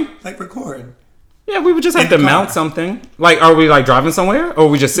driving? Like record? Yeah, we would just have to mount something. Like, are we like driving somewhere, or are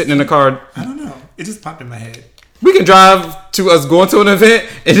we just sitting in the car? I don't know. It just popped in my head. We can drive to us going to an event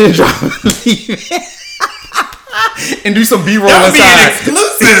and then drive and leave and do some B-roll inside. That would be an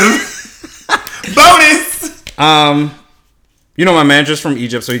exclusive bonus. You know my manager's from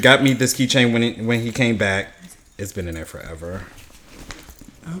Egypt, so he got me this keychain when he came back. It's been in there forever.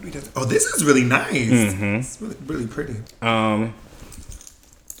 I hope he does. Oh, this is really nice. Mm-hmm. It's really, really pretty.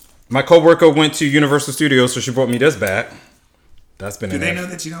 My coworker went to Universal Studios, so she brought me this back. That's been. Do they know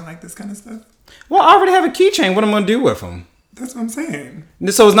that you don't like this kind of stuff? Well, I already have a keychain. What am I gonna do with them? That's what I'm saying.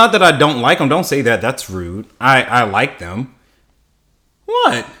 So it's not that I don't like them. Don't say that. That's rude. I like them.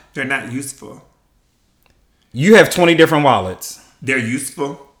 What? They're not useful. You have 20 different wallets. They're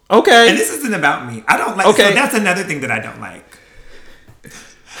useful. Okay. And this isn't about me. I don't like. Okay. So that's another thing that I don't like.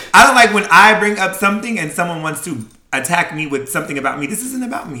 I don't like when I bring up something and someone wants to attack me with something about me. This isn't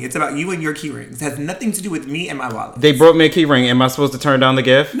about me. It's about you and your key rings. It has nothing to do with me and my wallet. They brought me a key ring. Am I supposed to turn down the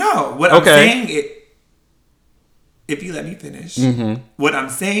gift? No. What I'm saying is, if you let me finish, what I'm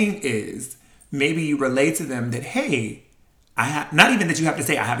saying is maybe you relate to them that, hey, I have, not even that you have to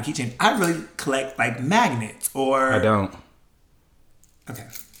say I have a keychain. I really collect like magnets or. I don't. Okay.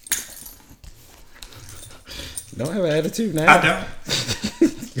 Don't have an attitude now. I don't.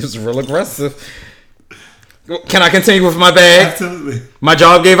 It's real aggressive. Can I continue with my bag? Absolutely. My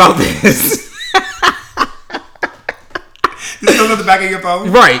job gave out this. on the back of your phone?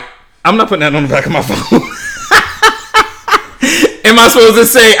 Right. I'm not putting that on the back of my phone. Am I supposed to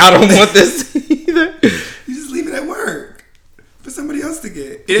say I don't want this either? You just leave it at work for somebody else to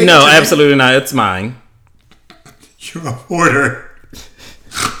get. No, absolutely not. It's mine. You're a hoarder.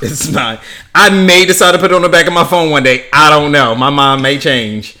 It's mine. I may decide to put it on the back of my phone one day. I don't know. My mom may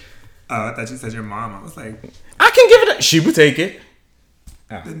change. Oh, I thought you said your mom. I was like, I can give it. She would take it.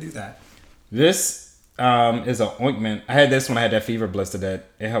 didn't do that. This is an ointment. I had this when I had that fever blister that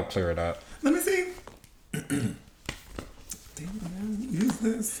it helped clear it up. Let me see. Use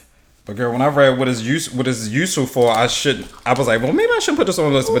this. But girl, when I read what is useful for, I was like, well, maybe I shouldn't put this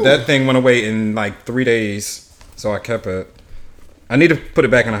on the list. But that thing went away in like 3 days, so I kept it. I need to put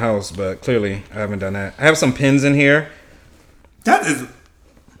it back in the house, but clearly I haven't done that. I have some pins in here. That is.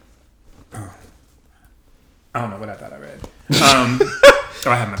 Oh. I don't know what I thought I read.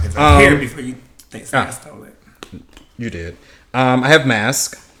 I have my pins here before you think I stole it. You did. I have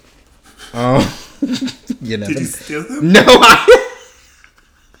mask. You never. Did you steal them? No,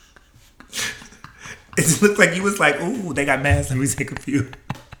 It just looked like you was like, ooh, they got masks. Let me take a few.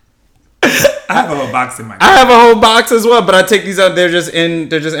 I have a whole box in my bag. I have a whole box as well, but I take these out. They're just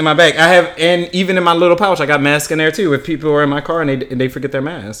in my bag. I have, and even in my little pouch, I got masks in there too. If people are in my car and they forget their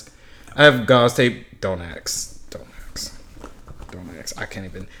mask, I have gauze tape. Don't ask. I can't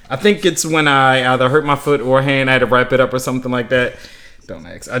even. I think it's when I either hurt my foot or hand. I had to wrap it up or something like that. Don't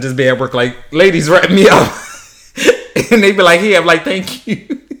ask. I just be at work like, ladies, wrap me up, and they be like, "Here." I'm like, "Thank you."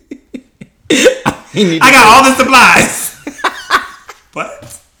 I got all the supplies.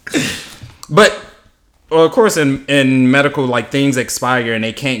 What? But well, of course, in medical, like things expire and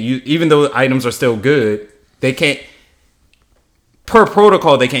they can't use, even though items are still good, they can't. Per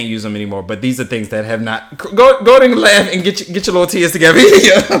protocol, they can't use them anymore. But these are things that have not. Go and laugh and get your little tears together.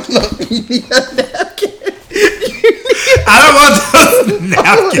 I don't want those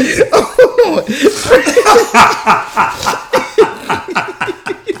napkins.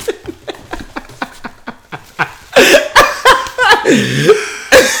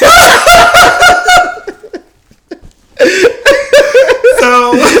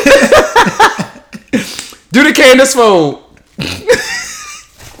 So, do the Candace fold.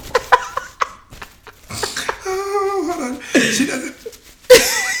 hold on. She doesn't.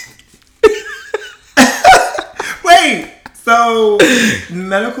 Wait. So,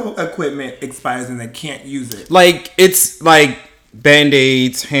 medical equipment expires and they can't use it. Like it's like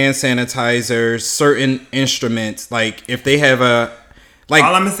Band-Aids, hand sanitizers, certain instruments. Like if they have a like.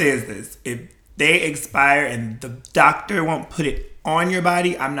 All I'm gonna say is this: if they expire and the doctor won't put it on your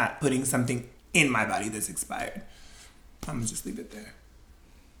body, I'm not putting something in my body that's expired. I'm gonna just leave it there.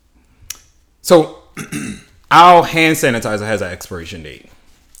 So, our hand sanitizer has an expiration date.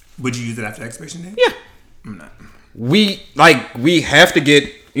 Would you use it after the expiration date? Yeah, I'm not. we have to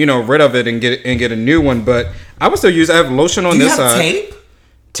get rid of it and get a new one. But I would still use. I have lotion on this side. Tape?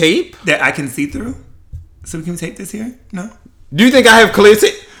 Tape That I can see through? So we can tape this here? No? Do you think I have clear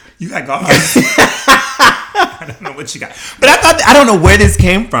tape? You got gauze. I don't know what you got. But I don't know where this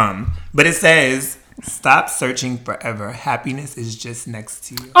came from. But it says, stop searching forever. Happiness is just next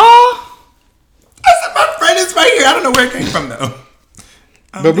to you. Oh, I said, my friend is right here. I don't know where it came from, though.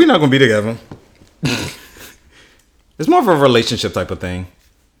 but we're not gonna be together. It's more of a relationship type of thing.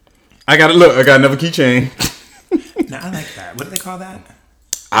 I got another keychain. No, I like that. What do they call that?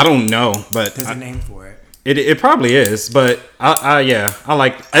 I don't know, but There's a name for it. It probably is, but I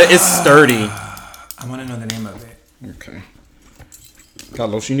like it's sturdy. I want to know the name of it. Okay. Got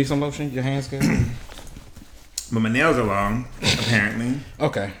lotion? You need some lotion? Your hands good? But my nails are long, apparently.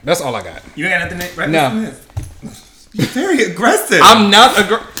 Okay, that's all I got. You ain't got nothing right No. this. You're very aggressive. I'm not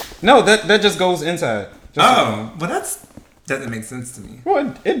No, that just goes inside. Well, doesn't make sense to me.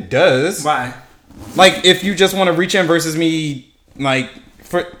 Well, it does. Why? Like if you just want to reach in versus me,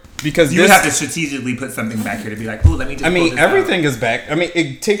 because You would have to strategically put something back here to be like, ooh, let me just. I mean, pull this everything is back. I mean,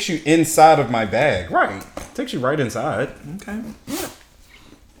 it takes you inside of my bag, right? It takes you right inside. out. Okay. Yeah.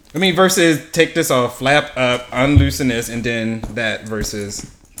 I mean, versus take this off, flap up, unloosen this, and then that versus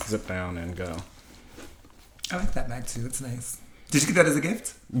zip down and go. I like that bag too. It's nice. Did you get that as a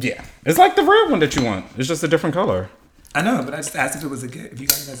gift? Yeah, it's like the red one that you want. It's just a different color. I know, but I just asked if it was a gift. If you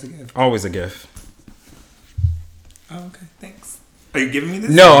got it as a gift. Always a gift. Oh, okay. Thanks. Are you giving me this?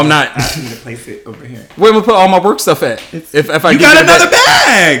 No, I'm not. Asking me to place it over here. Where am I put all my work stuff at? If I You give got the another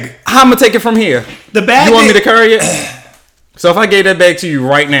bag. how am I gonna take it from here? The bag. You want me to carry it? So if I gave that bag to you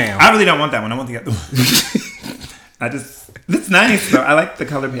right now, I really don't want that one. I want the other one. It's nice though. I like the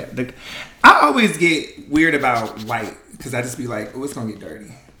color. I always get weird about white because I just be like, oh, it's gonna get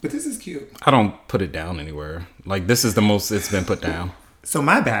dirty. But this is cute. I don't put it down anywhere. Like, this is the most it's been put down. So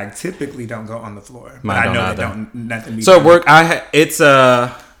my bag typically don't go on the floor. But Mine I don't know either. they don't. Nothing. So at work, it's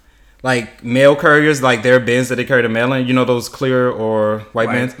like mail couriers, like their bins that they carry the mail in. You know those clear or white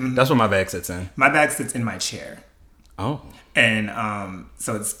White, bins? mhm. That's what my bag sits in. My bag sits in my chair. Oh. And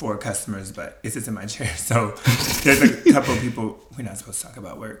so it's for customers, but it sits in my chair. So there's a couple of people, we're not supposed to talk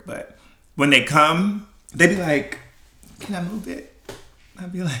about work, but when they come, they be like, can I move it?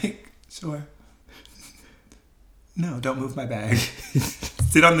 I'd be like, sure. No, don't move my bag.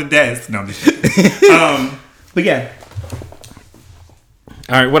 Sit on the desk. No, I'm just kidding. But yeah,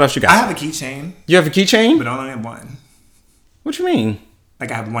 All right, what else you got? I have a keychain, You have a keychain? but I only have one. What you mean?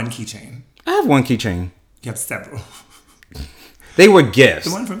 Like I have one keychain. I have one keychain. You have several. They were gifts.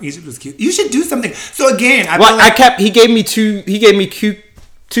 The one from Egypt was cute. You should do something. So again, I Well, feel like he gave me two,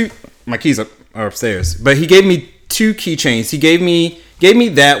 my keys are upstairs, but he gave me two keychains. He gave me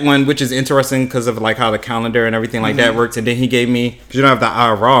that one, which is interesting because of like how the calendar and everything like that works. And then he gave me, because you don't have the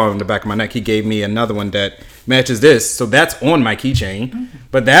IRA on the back of my neck, he gave me another one that matches this. So that's on my keychain.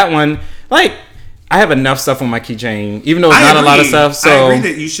 But that one, like, I have enough stuff on my keychain, even though it's not a lot of stuff. So I agree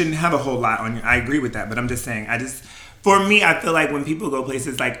that you shouldn't have a whole lot on you. I agree with that, but I'm just saying, for me, I feel like when people go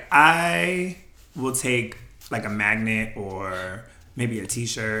places, like I will take like a magnet or maybe a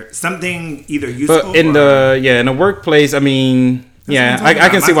T-shirt, something either useful. But in the workplace, I mean, yeah, what I'm talking I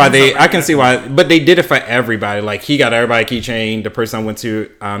can about. see My why phone's up right I can now. see why, but they did it for everybody. Like he got everybody a keychain. The person I went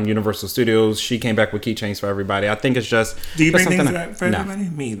to Universal Studios, she came back with keychains for everybody. I think it's just. Do you that's bring things something for No. everybody?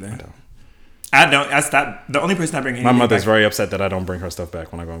 Me either. I don't. I stopped. The only person I bring My anything mother's back- very upset that I don't bring her stuff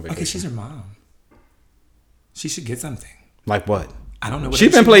back when I go on vacation. Okay, she's your mom. She should get something. Like what? I don't know. What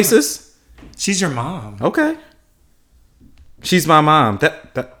She's else been she wants. places. She's your mom. Okay. She's my mom.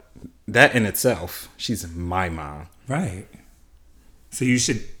 That in itself, she's my mom. Right. So you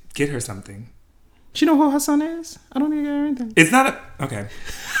should get her something. She know who her son is? I don't need to get her anything. It's not a okay.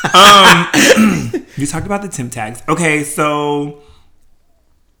 You talked about the Timp tags. Okay, so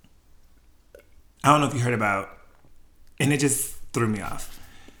I don't know if you heard about, and it just threw me off.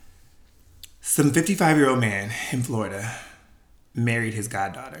 Some 55-year-old man in Florida married his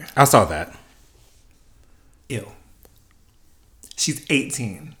goddaughter. I saw that. Ew. She's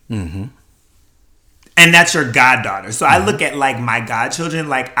 18. Mm-hmm. And that's your goddaughter. So I look at like my godchildren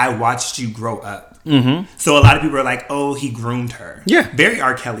like I watched you grow up. Mm-hmm. So a lot of people are like, oh, he groomed her. Yeah. Very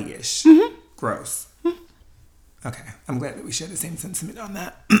R. Kelly-ish. Gross. Okay. I'm glad that we share the same sentiment on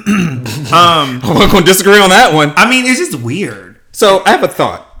that. I'm not going to disagree on that one. I mean, it's just weird. So I have a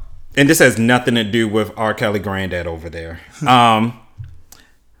thought, and this has nothing to do with R. Kelly granddad over there.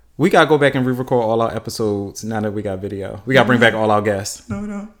 We gotta go back and re-record all our episodes now that we got video. We gotta bring back all our guests.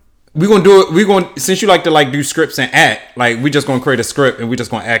 No. We're gonna do it. We're gonna, since you like to like do scripts and act, like we just gonna create a script and we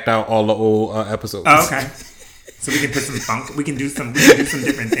just gonna act out all the old episodes. Oh, okay. So we can put some funk. We can do some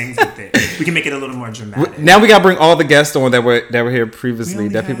different things with it. We can make it a little more dramatic. Now we gotta bring all the guests on that were here We previously only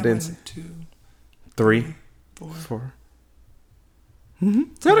that people had didn't. 1, 2, 3, 4. 4. We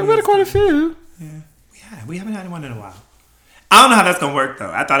had quite a few. Yeah, we haven't had one in a while. I don't know how that's gonna work though.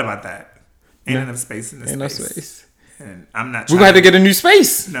 I thought about that. Ain't enough space in this Ain't no space. space. And I'm not. We're gonna have to get a new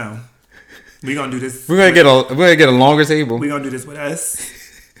space. No. We gonna do this. We're gonna get a longer table. We gonna do this with us.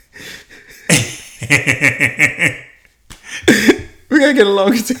 We gotta get a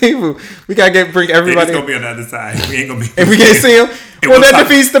longer table. We gotta bring It's everybody. gonna be on the other side. We ain't gonna be. If we can't see them, And well, we'll that talk-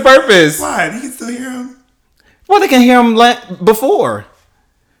 defeats the purpose. Why? You can still hear him. Well, they can hear them before.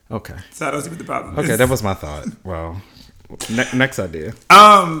 Okay. So I don't see what the problem Okay, is. that was my thought. Well, next idea.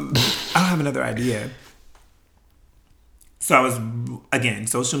 I don't have another idea. So I was, again,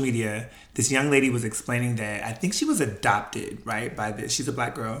 social media. This young lady was explaining that I think she was adopted, right? By this. She's a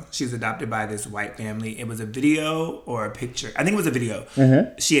black girl. She was adopted by this white family. It was a video or a picture. I think it was a video.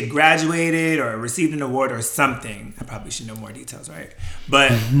 Mm-hmm. She had graduated or received an award or something. I probably should know more details, right?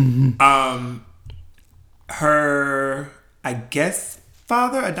 But her, I guess,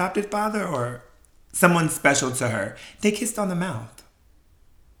 adopted father, or someone special to her, they kissed on the mouth.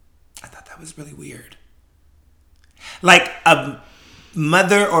 I thought that was really weird. Like a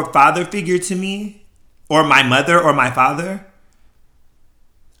mother or father figure to me, or my mother or my father,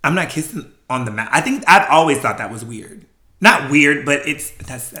 I'm not kissing on the mouth. I think I've always thought that was weird. Not weird, but yeah.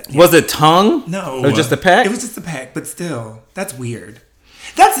 Was it tongue? No. Or just a peck? It was just a peck, but still, that's weird.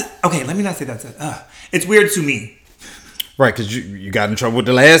 That's okay. Let me not say that's it. It's weird to me. Right, because you got in trouble with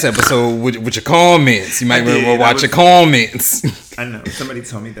the last episode with your comments. You might I did. want to watch your comments. I know somebody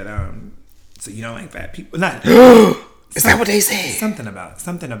told me that. So you don't like fat people? Not. Is that what they said? Something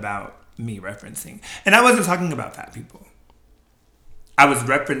about me referencing, and I wasn't talking about fat people. I was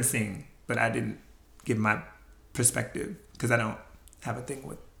referencing, but I didn't give my perspective because I don't have a thing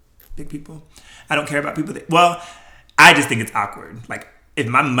with big people. I don't care about people I just think it's awkward. Like, if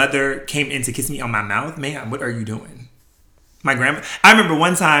my mother came in to kiss me on my mouth, man, what are you doing? I remember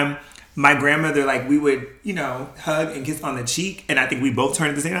one time, my grandmother, like, we would, hug and kiss on the cheek, and I think we both turned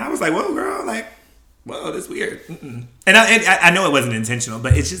at the same time. I was like, whoa, girl, like, whoa, that's weird. Mm-mm. And I know it wasn't intentional,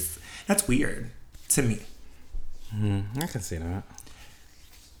 but it's just, that's weird to me. I can see that.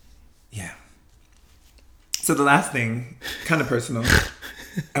 Yeah. So the last thing, kind of personal,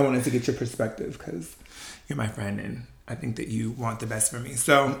 I wanted to get your perspective because you're my friend and I think that you want the best for me.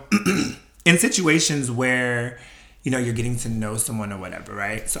 So in situations where, you're getting to know someone or whatever,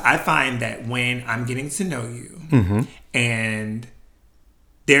 right? So I find that when I'm getting to know you and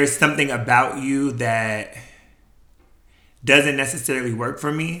there's something about you that doesn't necessarily work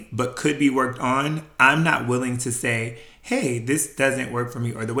for me, but could be worked on, I'm not willing to say, hey, this doesn't work for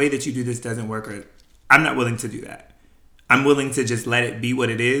me, or the way that you do this doesn't work, or I'm not willing to do that. I'm willing to just let it be what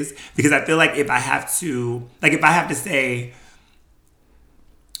it is, because I feel like if I have to say,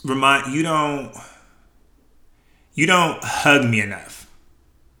 Ramon, you don't hug me enough,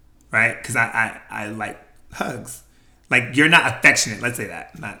 right? Because I like hugs. Like, you're not affectionate. Let's say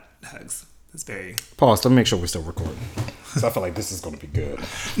that. Not hugs. That's very... Pause. Let me make sure we're still recording. So I feel like this is going to be good.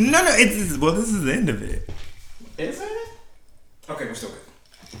 No. This is the end of it. Is it? Okay, we're still good.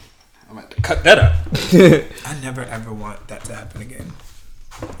 I'm going to cut that up. I never, ever want that to happen again.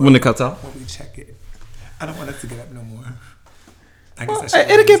 When it cuts off? When we check it. I don't want us to get up no more.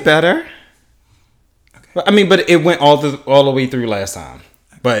 It'll get better. Okay. But it went all the way through last time.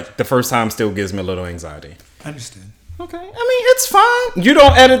 But the first time still gives me a little anxiety. I understand. Okay. It's fine. You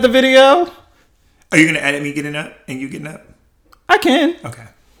don't edit the video. Are you going to edit me getting up and you getting up? I can. Okay.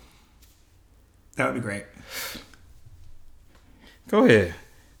 That would be great. Go ahead.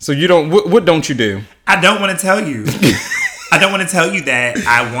 So you don't... What don't you do? I don't want to tell you. I don't want to tell you that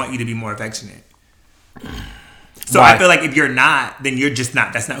I want you to be more affectionate. So why? I feel like if you're not, then you're just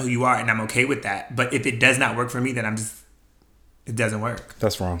not. That's not who you are, and I'm okay with that. But if it does not work for me, then it doesn't work.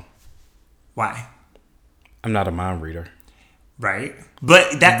 That's wrong. Why? I'm not a mind reader. Right? But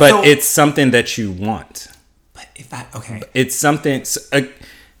it's something that you want. But okay. It's something...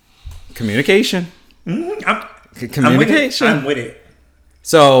 communication. Mm-hmm. Communication. I'm with it.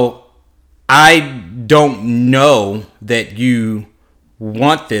 So I don't know that you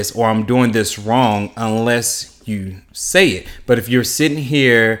want this or I'm doing this wrong unless you say it. But if you're sitting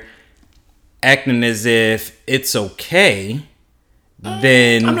here acting as if it's okay,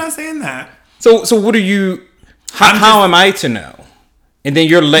 then I'm not saying that. So what are you? How am I to know? And then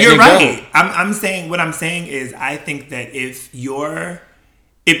you're letting it go. You're right. I'm saying what I'm saying is I think that if you are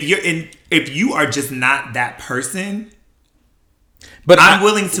just not that person, but I'm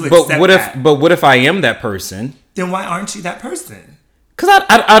willing to accept that. But what if I am that person? Then why aren't you that person? Because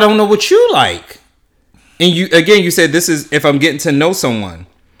I don't know what you like. And you said this is if I'm getting to know someone.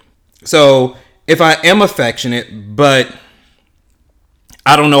 So if I am affectionate, but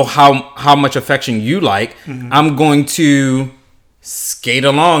I don't know how much affection you like, I'm going to skate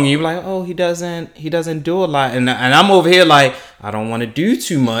along. You're like, oh, he doesn't do a lot, and I'm over here like, I don't want to do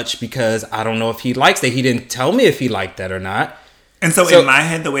too much because I don't know if he likes that. He didn't tell me if he liked that or not. And so in my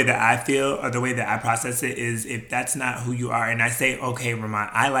head, the way that I feel or the way that I process it is if that's not who you are, and I say, okay, Ramon,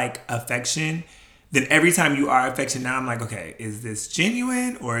 I like affection, then every time you are affectionate, now I'm like, okay, is this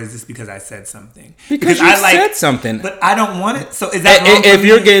genuine or is this because I said something? Because you said something. But I don't want it. So is that wrong if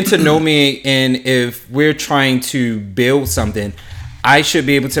you're getting to know me and if we're trying to build something, I should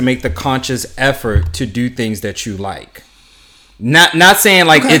be able to make the conscious effort to do things that you like. Not saying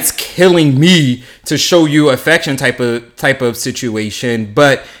like it's killing me to show you affection type of situation,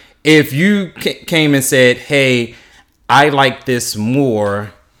 but if you came and said, "Hey, I like this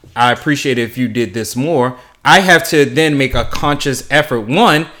more. I appreciate it if you did this more," I have to then make a conscious effort.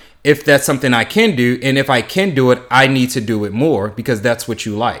 One, if that's something I can do, and if I can do it, I need to do it more because that's what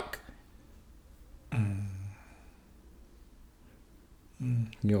you like.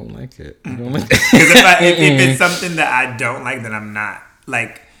 You don't like it. You don't like it. Because if it's something that I don't like, then I'm not.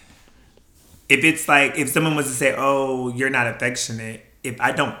 Like, if it's like, if someone was to say, oh, you're not affectionate, if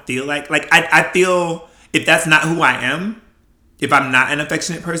I don't feel like I feel, if that's not who I am, if I'm not an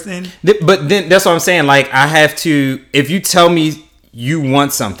affectionate person. But then that's what I'm saying. Like, I have to, if you tell me you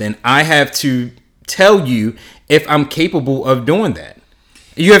want something, I have to tell you if I'm capable of doing that.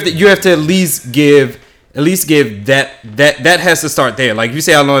 You have to at least give that has to start there. Like you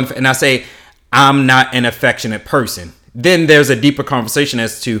say, and I say, I'm not an affectionate person. Then there's a deeper conversation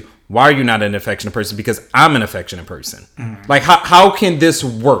as to Why are you not an affectionate person? Because I'm an affectionate person. Like, how can this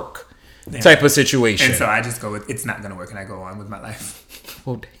work? Type of situation. And so I just go with, it's not going to work, and I go on with my life.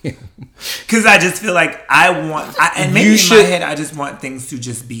 Oh, damn. Because I just feel like and maybe in my head, I just want things to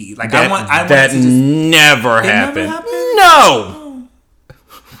just be. Like, I want that it to just, never happened. Never happened? No.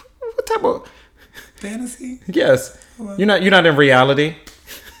 What type of fantasy? Yes. You're not in reality.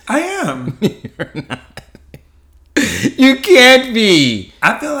 I am. You're not. You can't be.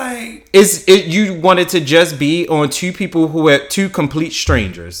 I feel like you wanted to just be on two people who are two complete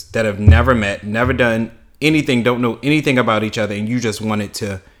strangers that have never met, never done anything, don't know anything about each other, and you just wanted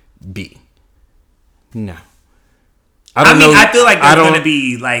to be. No. I mean, I feel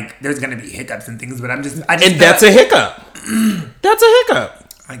like there's gonna be hiccups and things, but I just and that's a hiccup. That's a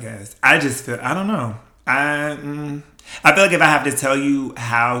hiccup. I guess. I just feel, I don't know. I feel like if I have to tell you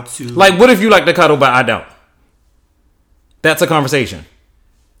how to, like, what if you like to cuddle but I don't? That's a conversation.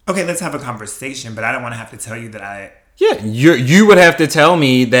 Okay, let's have a conversation, but I don't want to have to tell you that I. Yeah, you would have to tell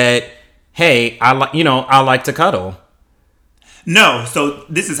me that, hey, I like to cuddle. No, so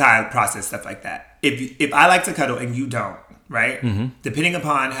this is how I process stuff like that. If I like to cuddle and you don't, right? Mm-hmm. Depending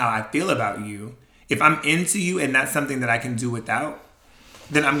upon how I feel about you, if I'm into you and that's something that I can do without,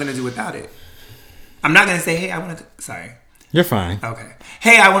 then I'm gonna do without it. I'm not gonna say, hey, I want to. Sorry. You're fine. Okay.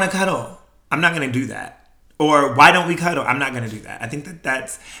 Hey, I want to cuddle. I'm not gonna do that. Or why don't we cuddle? I'm not gonna do that. I think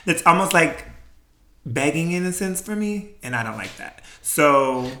that's almost like begging in a sense for me, and I don't like that.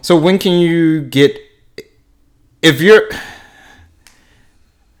 So when can you get, if you're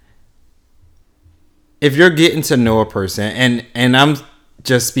getting to know a person, and I'm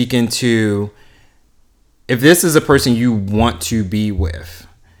just speaking to, if this is a person you want to be with,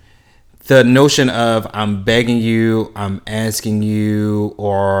 the notion of I'm begging you, I'm asking you,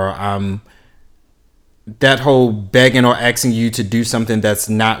 or that whole begging or asking you to do something that's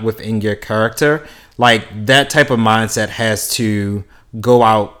not within your character, like that type of mindset has to go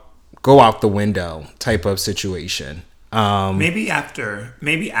out the window type of situation. Maybe after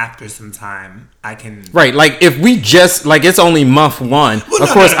some time I can. Right, like if we just, like, it's only month one. Well, of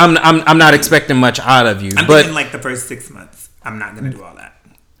course, no. I'm not expecting much out of you. I'm thinking like the first 6 months. I'm not gonna do all that.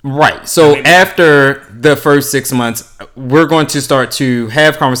 Right. So after the first 6 months, we're going to start to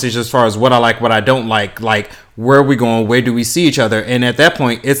have conversations as far as what I like, what I don't like where are we going, where do we see each other? And at that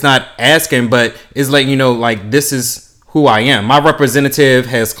point, it's not asking, but it's letting you know, like, this is who I am. My representative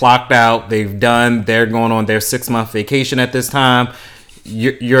has clocked out. They're going on their 6-month vacation at this time.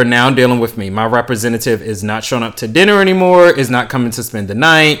 You're now dealing with me. My representative is not showing up to dinner anymore, is not coming to spend the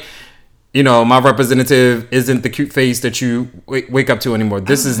night. You know, my representative isn't the cute face that you wake up to anymore.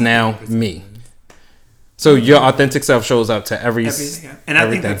 This is now me. So your authentic self shows up to everything. Yeah. And I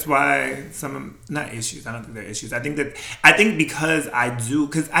think that's why not issues. I don't think they're issues. I think because I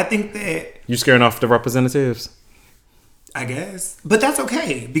think that you're scaring off the representatives. I guess, but that's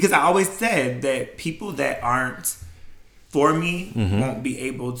okay, because I always said that people that aren't for me won't be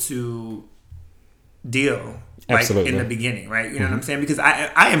able to deal. Like in the beginning, right? You know what I'm saying? Because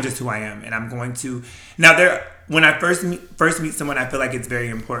I am just who I am, and I'm going to when I first meet someone, I feel like it's very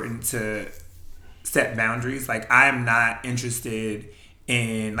important to set boundaries. Like, I am not interested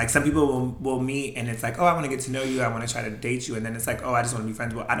in, like, some people will meet and it's like, oh, I want to get to know you, I want to try to date you, and then it's like, oh, I just want to be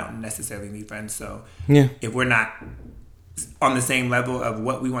friends. Well, I don't necessarily need friends, so yeah, if we're not on the same level of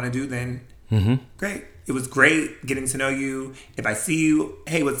what we want to do, then great. It was great getting to know you. If I see you,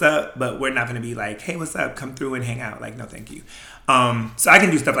 hey, what's up? But we're not going to be like, hey, what's up? Come through and hang out. Like, no, thank you. So I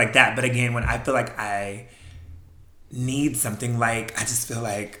can do stuff like that. But again, when I feel like I need something, like, I just feel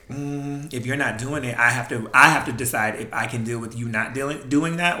like if you're not doing it, I have to decide if I can deal with you not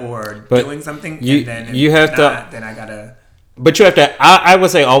doing that or doing something. And then if you have not, then I gotta. But you have to. I would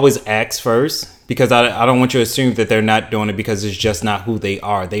say always ask first, because I don't want you to assume that they're not doing it because it's just not who they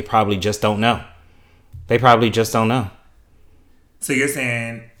are. They probably just don't know. So you're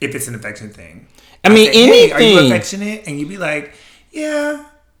saying if it's an affection thing? I mean, anything. Hey, are you affectionate? And you'd be like, yeah.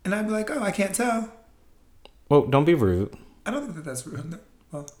 And I'd be like, oh, I can't tell. Well, don't be rude. I don't think that's rude.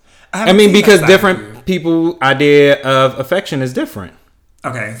 Well, I mean, because different people' idea of affection is different.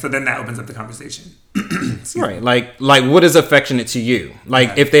 Okay, so then that opens up the conversation. Right. Like what is affectionate to you?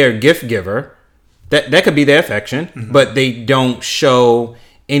 Like, if they're a gift giver, that could be their affection, but they don't show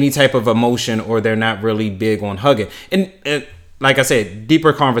any type of emotion, or they're not really big on hugging. And like I said,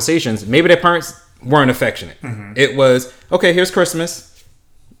 deeper conversations, maybe their parents weren't affectionate. It was, okay, here's Christmas.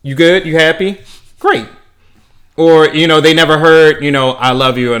 You good? You happy? Great. Or, they never heard, I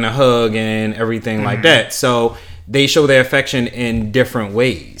love you and a hug and everything like that. So they show their affection in different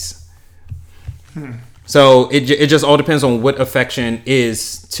ways. So it just all depends on what affection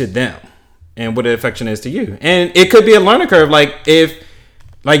is to them and what affection is to you. And it could be a learning curve. Like if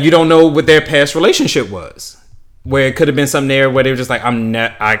like you don't know what their past relationship was, where it could have been something there where they were just like,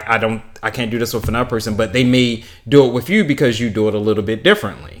 I can't do this with another person, but they may do it with you because you do it a little bit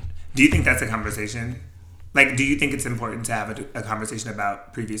differently. Do you think that's a conversation? Like, do you think it's important to have a conversation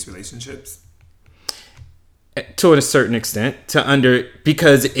about previous relationships? To a certain extent,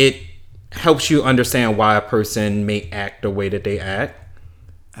 because it helps you understand why a person may act the way that they act.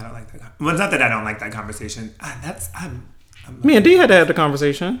 I don't like that. Well, it's not that I don't like that conversation. Me and D had to have the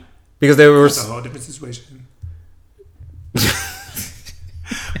conversation because there was a whole different situation.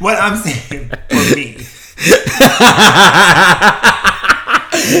 What I'm saying for me.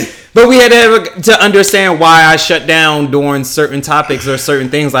 But we had to understand why I shut down during certain topics or certain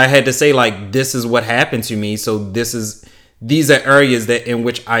things. I had to say, like, this is what happened to me. So these are areas that in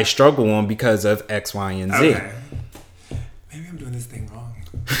which I struggle on because of X, Y, and Z. Okay. Maybe I'm doing this thing wrong.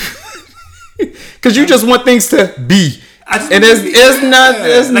 Because you just want things to be. And it's not.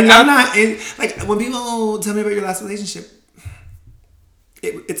 I'm not in. Like, when people tell me about your last relationship,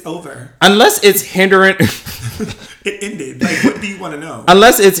 it's over. Unless it's hindering. It ended. Like, what do you want to know?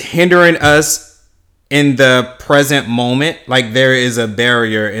 Unless it's hindering us in the present moment, like there is a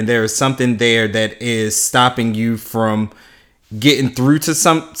barrier and there is something there that is stopping you from getting through to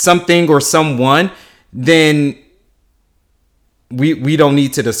something or someone, then we don't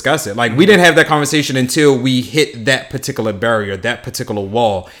need to discuss it. Like, we didn't have that conversation until we hit that particular barrier, that particular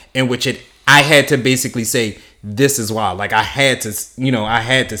wall, in which I had to basically say, this is why. Like, I had to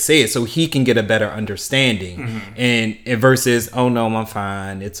say it so he can get a better understanding. Mm-hmm. And versus, oh no, I'm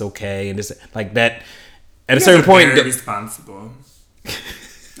fine, it's okay, and this like that. At a certain point, very responsible.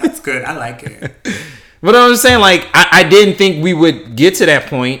 That's good. I like it. But I'm just saying, like, I didn't think we would get to that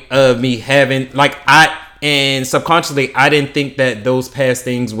point of me having and subconsciously, I didn't think that those past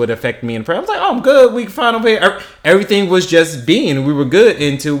things would affect me in prayer. I was like, oh, I'm good. We can find over here. Everything was just being. We were good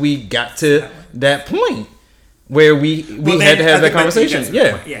until we got to that point where we had to have that conversation.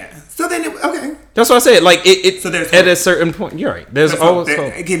 Yeah. Yeah. So then, okay. That's what I said. Like, so there's at a certain point, you're right. There's always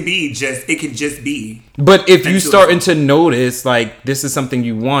hope. It can just be. But if you starting to notice, like, this is something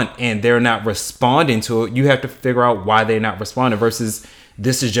you want and they're not responding to it, you have to figure out why they're not responding versus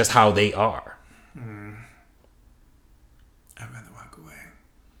this is just how they are.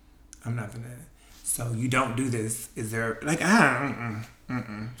 I'm not gonna. So you don't do this. Is there like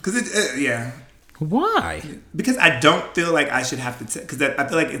because yeah. Why? Because I don't feel like I should have to. Because I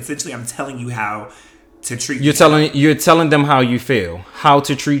feel like essentially I'm telling you how to treat. You're telling them how you feel, how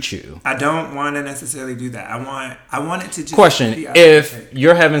to treat you. I don't want to necessarily do that. I want it to just. Question: if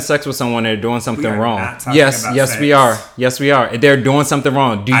you're having sex with someone and they're doing something wrong, yes, sex. We are. Yes, we are. If they're doing something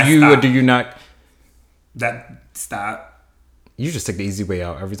wrong, do you or do you not? Stop. You just take the easy way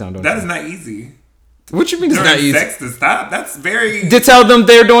out every time. That is not easy. What you mean it's not easy? Sex to stop? That's very... To tell them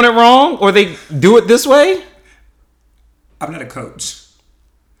they're doing it wrong or they do it this way? I'm not a coach.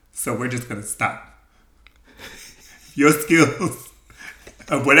 So we're just going to stop. Your skills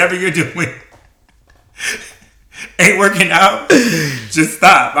of whatever you're doing ain't working out. Just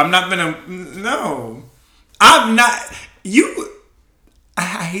stop. I'm not going to... No. I'm not...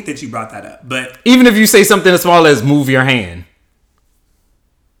 I hate that you brought that up, but... Even if you say something as small as move your hand.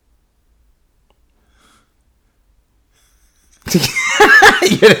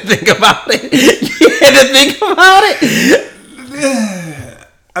 You had to think about it.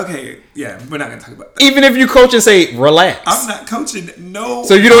 Okay, yeah, we're not going to talk about that. Even if you coach and say, relax. I'm not coaching, no.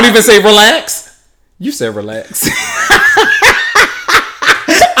 So you don't even say relax? You said relax.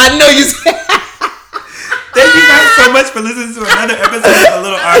 I know you said... Thank you guys so much for listening to another episode of A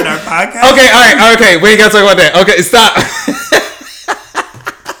Little R&R Podcast. Okay, all right, okay. We ain't got to talk about that. Okay, stop.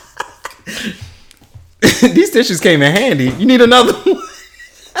 These tissues came in handy. You need another one.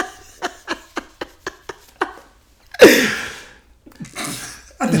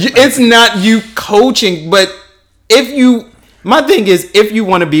 It's not you coaching, but my thing is, if you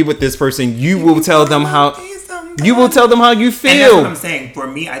want to be with this person, you will tell them how you feel. And that's what I'm saying. For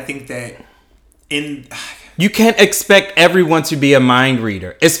me, I think that you can't expect everyone to be a mind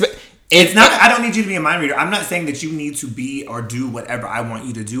reader. It's not. I don't need you to be a mind reader. I'm not saying that you need to be or do whatever I want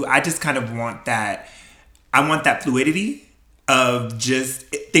you to do. I just kind of want that. I want that fluidity of just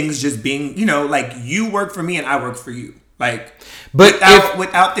things just being, like you work for me and I work for you. Like, but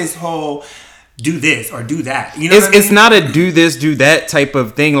without this whole do this or do that. It's not a do this, do that type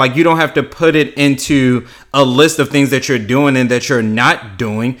of thing. Like, you don't have to put it into a list of things that you're doing and that you're not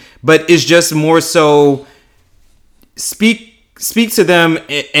doing. But it's just more so speak speak to them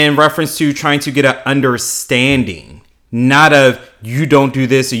in reference to trying to get an understanding, not of you don't do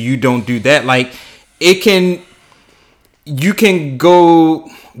this or you don't do that. Like you can go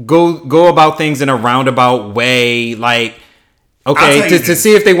about things in a roundabout way. Like, okay, to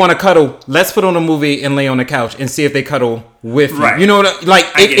see if they want to cuddle, let's put on a movie and lay on the couch and see if they cuddle with you. You know what? Like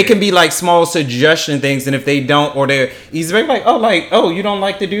it can be like small suggestion things, and if they don't, or they're easy, like, oh, you don't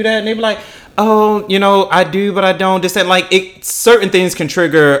like to do that, and they be like, oh, I do, but I don't. Just that, like, certain things can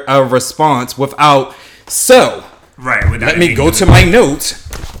trigger a response without. So, let me go to my notes.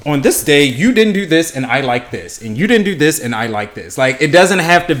 On this day, you didn't do this, and I like this, and you didn't do this, and I like this. Like, it doesn't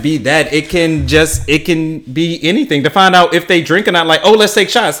have to be that. It can be anything to find out if they drink or not. Like, oh, let's take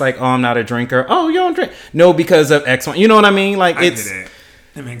shots. Like, oh, I'm not a drinker. Oh, you don't drink? No, because of X, Y. You know what I mean? Like, It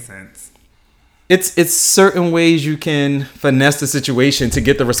makes sense. It's certain ways you can finesse the situation to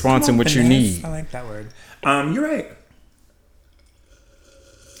get the response in which you need. I like that word. You're right.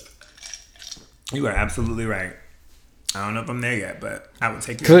 You are absolutely right. I don't know if I'm there yet, but I would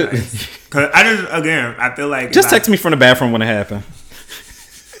take your advice. Because I feel like... Just text me from the bathroom when it happened.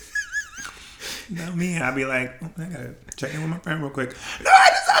 I'd be like, I gotta check in with my friend real quick. No, I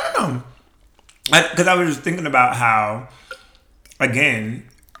don't know. Because I was just thinking about how, again,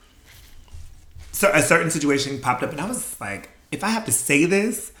 so a certain situation popped up, and I was like, if I have to say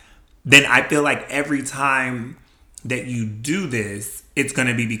this, then I feel like every time that you do this, it's going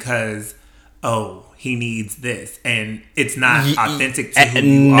to be because, oh, he needs this, and it's not authentic to who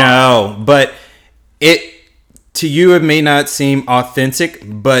you are. No, but to you it may not seem authentic,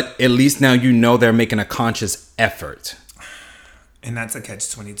 but at least now you know they're making a conscious effort. And that's a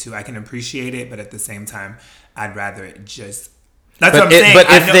catch-22. I can appreciate it, but at the same time, I'd rather it just... That's what I'm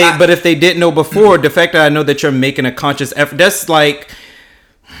saying. But if they didn't know before, the fact that I know that you're making a conscious effort, that's like...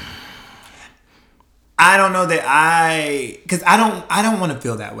 I don't know that because I don't want to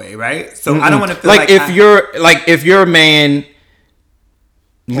feel that way, right? So I don't want to feel like if your man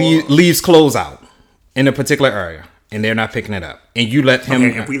leaves clothes out in a particular area and they're not picking it up, and you let him.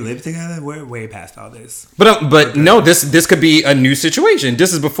 Okay, if we live together, we're way past all this. But no, this could be a new situation.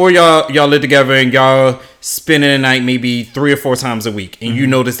 This is before y'all live together and y'all spending the night maybe 3 or 4 times a week, and you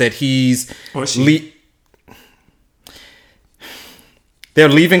notice that he's or she. They're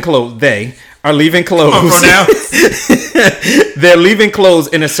leaving clothes. They are leaving clothes. Oh, They're leaving clothes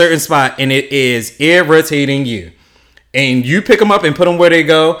in a certain spot, and it is irritating you. And you pick them up and put them where they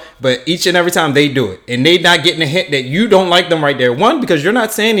go, but each and every time they do it, and they not getting a hint that you don't like them right there. 1, because you're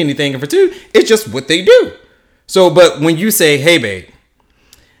not saying anything, and for 2, it's just what they do. So, but when you say, "Hey, babe,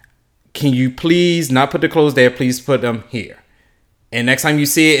 can you please not put the clothes there? Please put them here." And next time you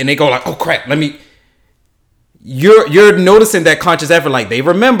see it, and they go like, "Oh crap, let me." You're noticing that conscious effort, like they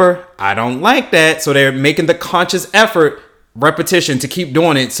remember, I don't like that. So they're making the conscious effort repetition to keep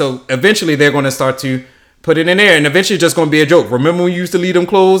doing it. So eventually they're going to start to put it in there, and eventually it's just going to be a joke. Remember when you used to leave them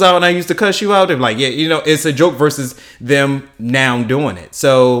clothes out and I used to cuss you out? They're like, yeah, it's a joke versus them now doing it.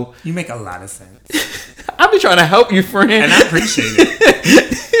 So you make a lot of sense. I've been trying to help you, friend. And I appreciate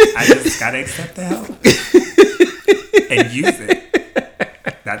it. I just got to accept the help and use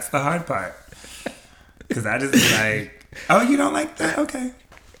it. That's the hard part. Because I just like, oh, you don't like that? Okay.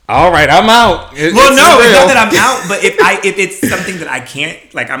 All right, I'm out. It's not that I'm out, but if it's something that I can't,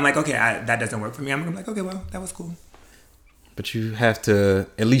 like, I'm like, okay, that doesn't work for me. I'm like, okay, well, that was cool. But you have to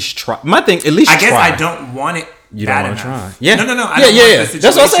at least try. My thing, at least try. I guess I don't want it. You don't want to try. Yeah. No. Yeah.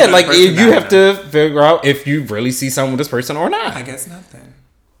 That's what I said. Like, you have to figure out if you really see something with this person or not. I guess not then.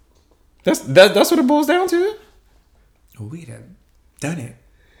 That's what it boils down to. We'd have done it.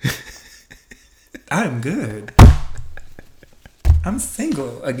 I'm good. I'm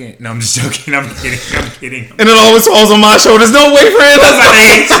single again. No, I'm just joking. I'm kidding. And it always falls on my shoulders. No way, friend. That's why they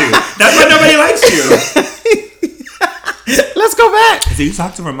hate you. That's why nobody likes you. Let's go back. So you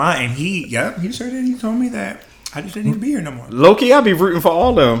talked to Ramon, and he sure did. He told me that I just didn't need to be here no more. Low-key, I'll be rooting for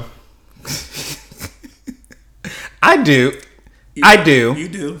all of them. I do. You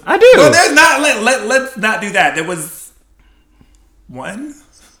do. I do. Well, there's not. Let's not do that. There was one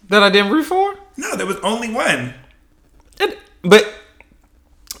that I didn't root for. No, there was only one. But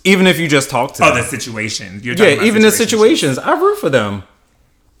even if you just talk to them. The situations. Even the situations. I root for them.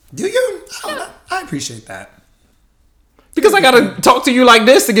 Do you? I appreciate that. Because I got to talk to you like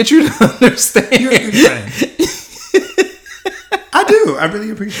this to get you to understand. You're a good friend. I do. I really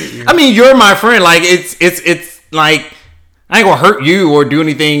appreciate you. I mean, you're my friend. Like, it's like, I ain't going to hurt you or do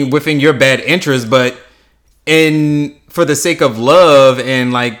anything within your bad interest, but for the sake of love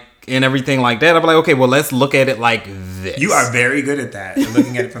and like, and everything like that, I'm like, okay, well, let's look at it like this. You are very good at that,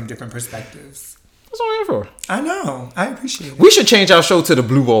 looking at it from different perspectives. That's what I'm here for. I know. I appreciate it. We should change our show to the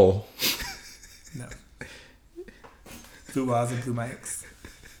Blue Wall. No. Blue walls and blue mics.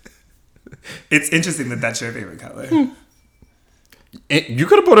 It's interesting that that's your favorite color. You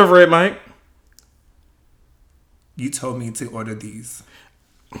could have put a red mic. You told me to order these.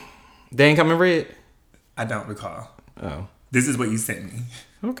 They ain't come in red? I don't recall. Oh. This is what you sent me.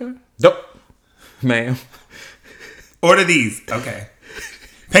 Okay. Dope. Ma'am. Order these. Okay.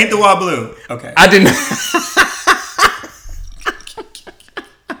 Paint the wall blue. Okay. I didn't.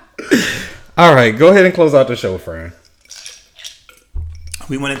 All right. Go ahead and close out the show, friend.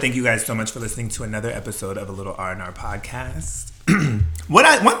 We want to thank you guys so much for listening to another episode of A Little R&R Podcast.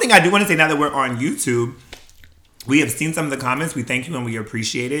 One thing I do want to say now that we're on YouTube, we have seen some of the comments. We thank you and we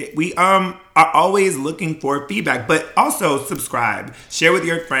appreciate it. We are always looking for feedback, but also subscribe, share with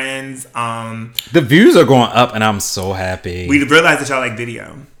your friends. The views are going up, and I'm so happy. We realized that y'all like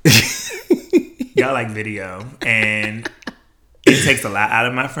video. Y'all like video, and it takes a lot out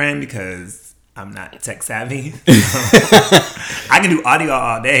of my friend because I'm not tech savvy. So I can do audio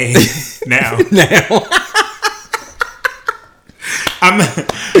all day now. I'm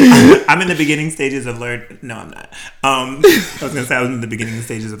in the beginning stages of learning. No, I'm not. I was gonna say I was in the beginning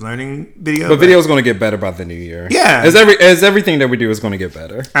stages of learning video. But video is going to get better by the new year. Yeah, as everything that we do is going to get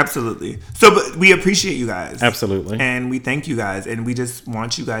better. Absolutely. So, but we appreciate you guys. Absolutely. And we thank you guys, and we just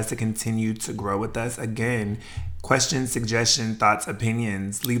want you guys to continue to grow with us. Again, questions, suggestions, thoughts,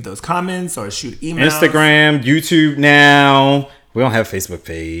 opinions. Leave those comments or shoot emails. Instagram, YouTube now. We don't have a Facebook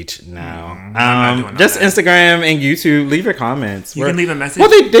page now. Just Instagram and YouTube. Leave your comments. You can leave a message. Well,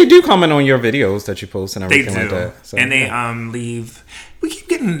 they do comment on your videos that you post and everything like that. So, and they leave. We keep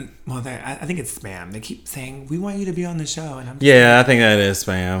getting. Well, I think it's spam. They keep saying we want you to be on the show, and I think that is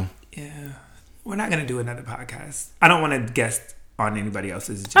spam. Yeah, we're not gonna do another podcast. I don't want to guest on anybody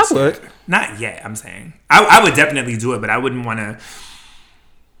else's. I would not yet. I'm saying I would definitely do it, but I wouldn't want to.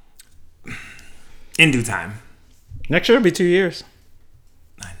 In due time. Next year will be 2 years.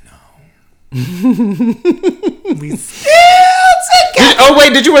 I know. We still together. Oh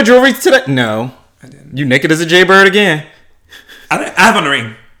wait, did you wear jewelry today? No, I didn't. You naked as a jaybird again? I have on a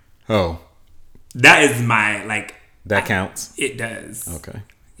ring. Oh, that is my like. That counts. It does. Okay.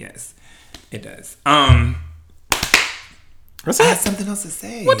 Yes, it does. What's I that? had something else to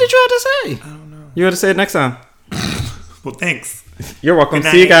say. What did you have to say? I don't know. You had to say it next time. Well, thanks. You're welcome.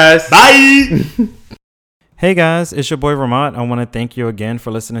 Good See you guys. Bye. Hey guys, it's your boy Vermont. I want to thank you again for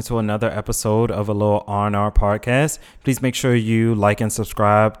listening to another episode of A Little R&R Podcast. Please make sure you like and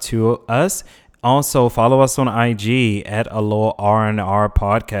subscribe to us. Also, follow us on IG at A Little R&R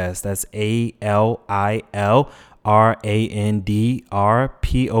Podcast. That's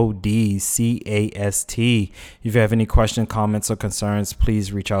ALILRANDRPODCAST. If you have any questions, comments, or concerns,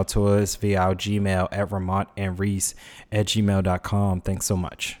 please reach out to us via our Gmail at vermontandreese@gmail.com. Thanks so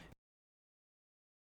much.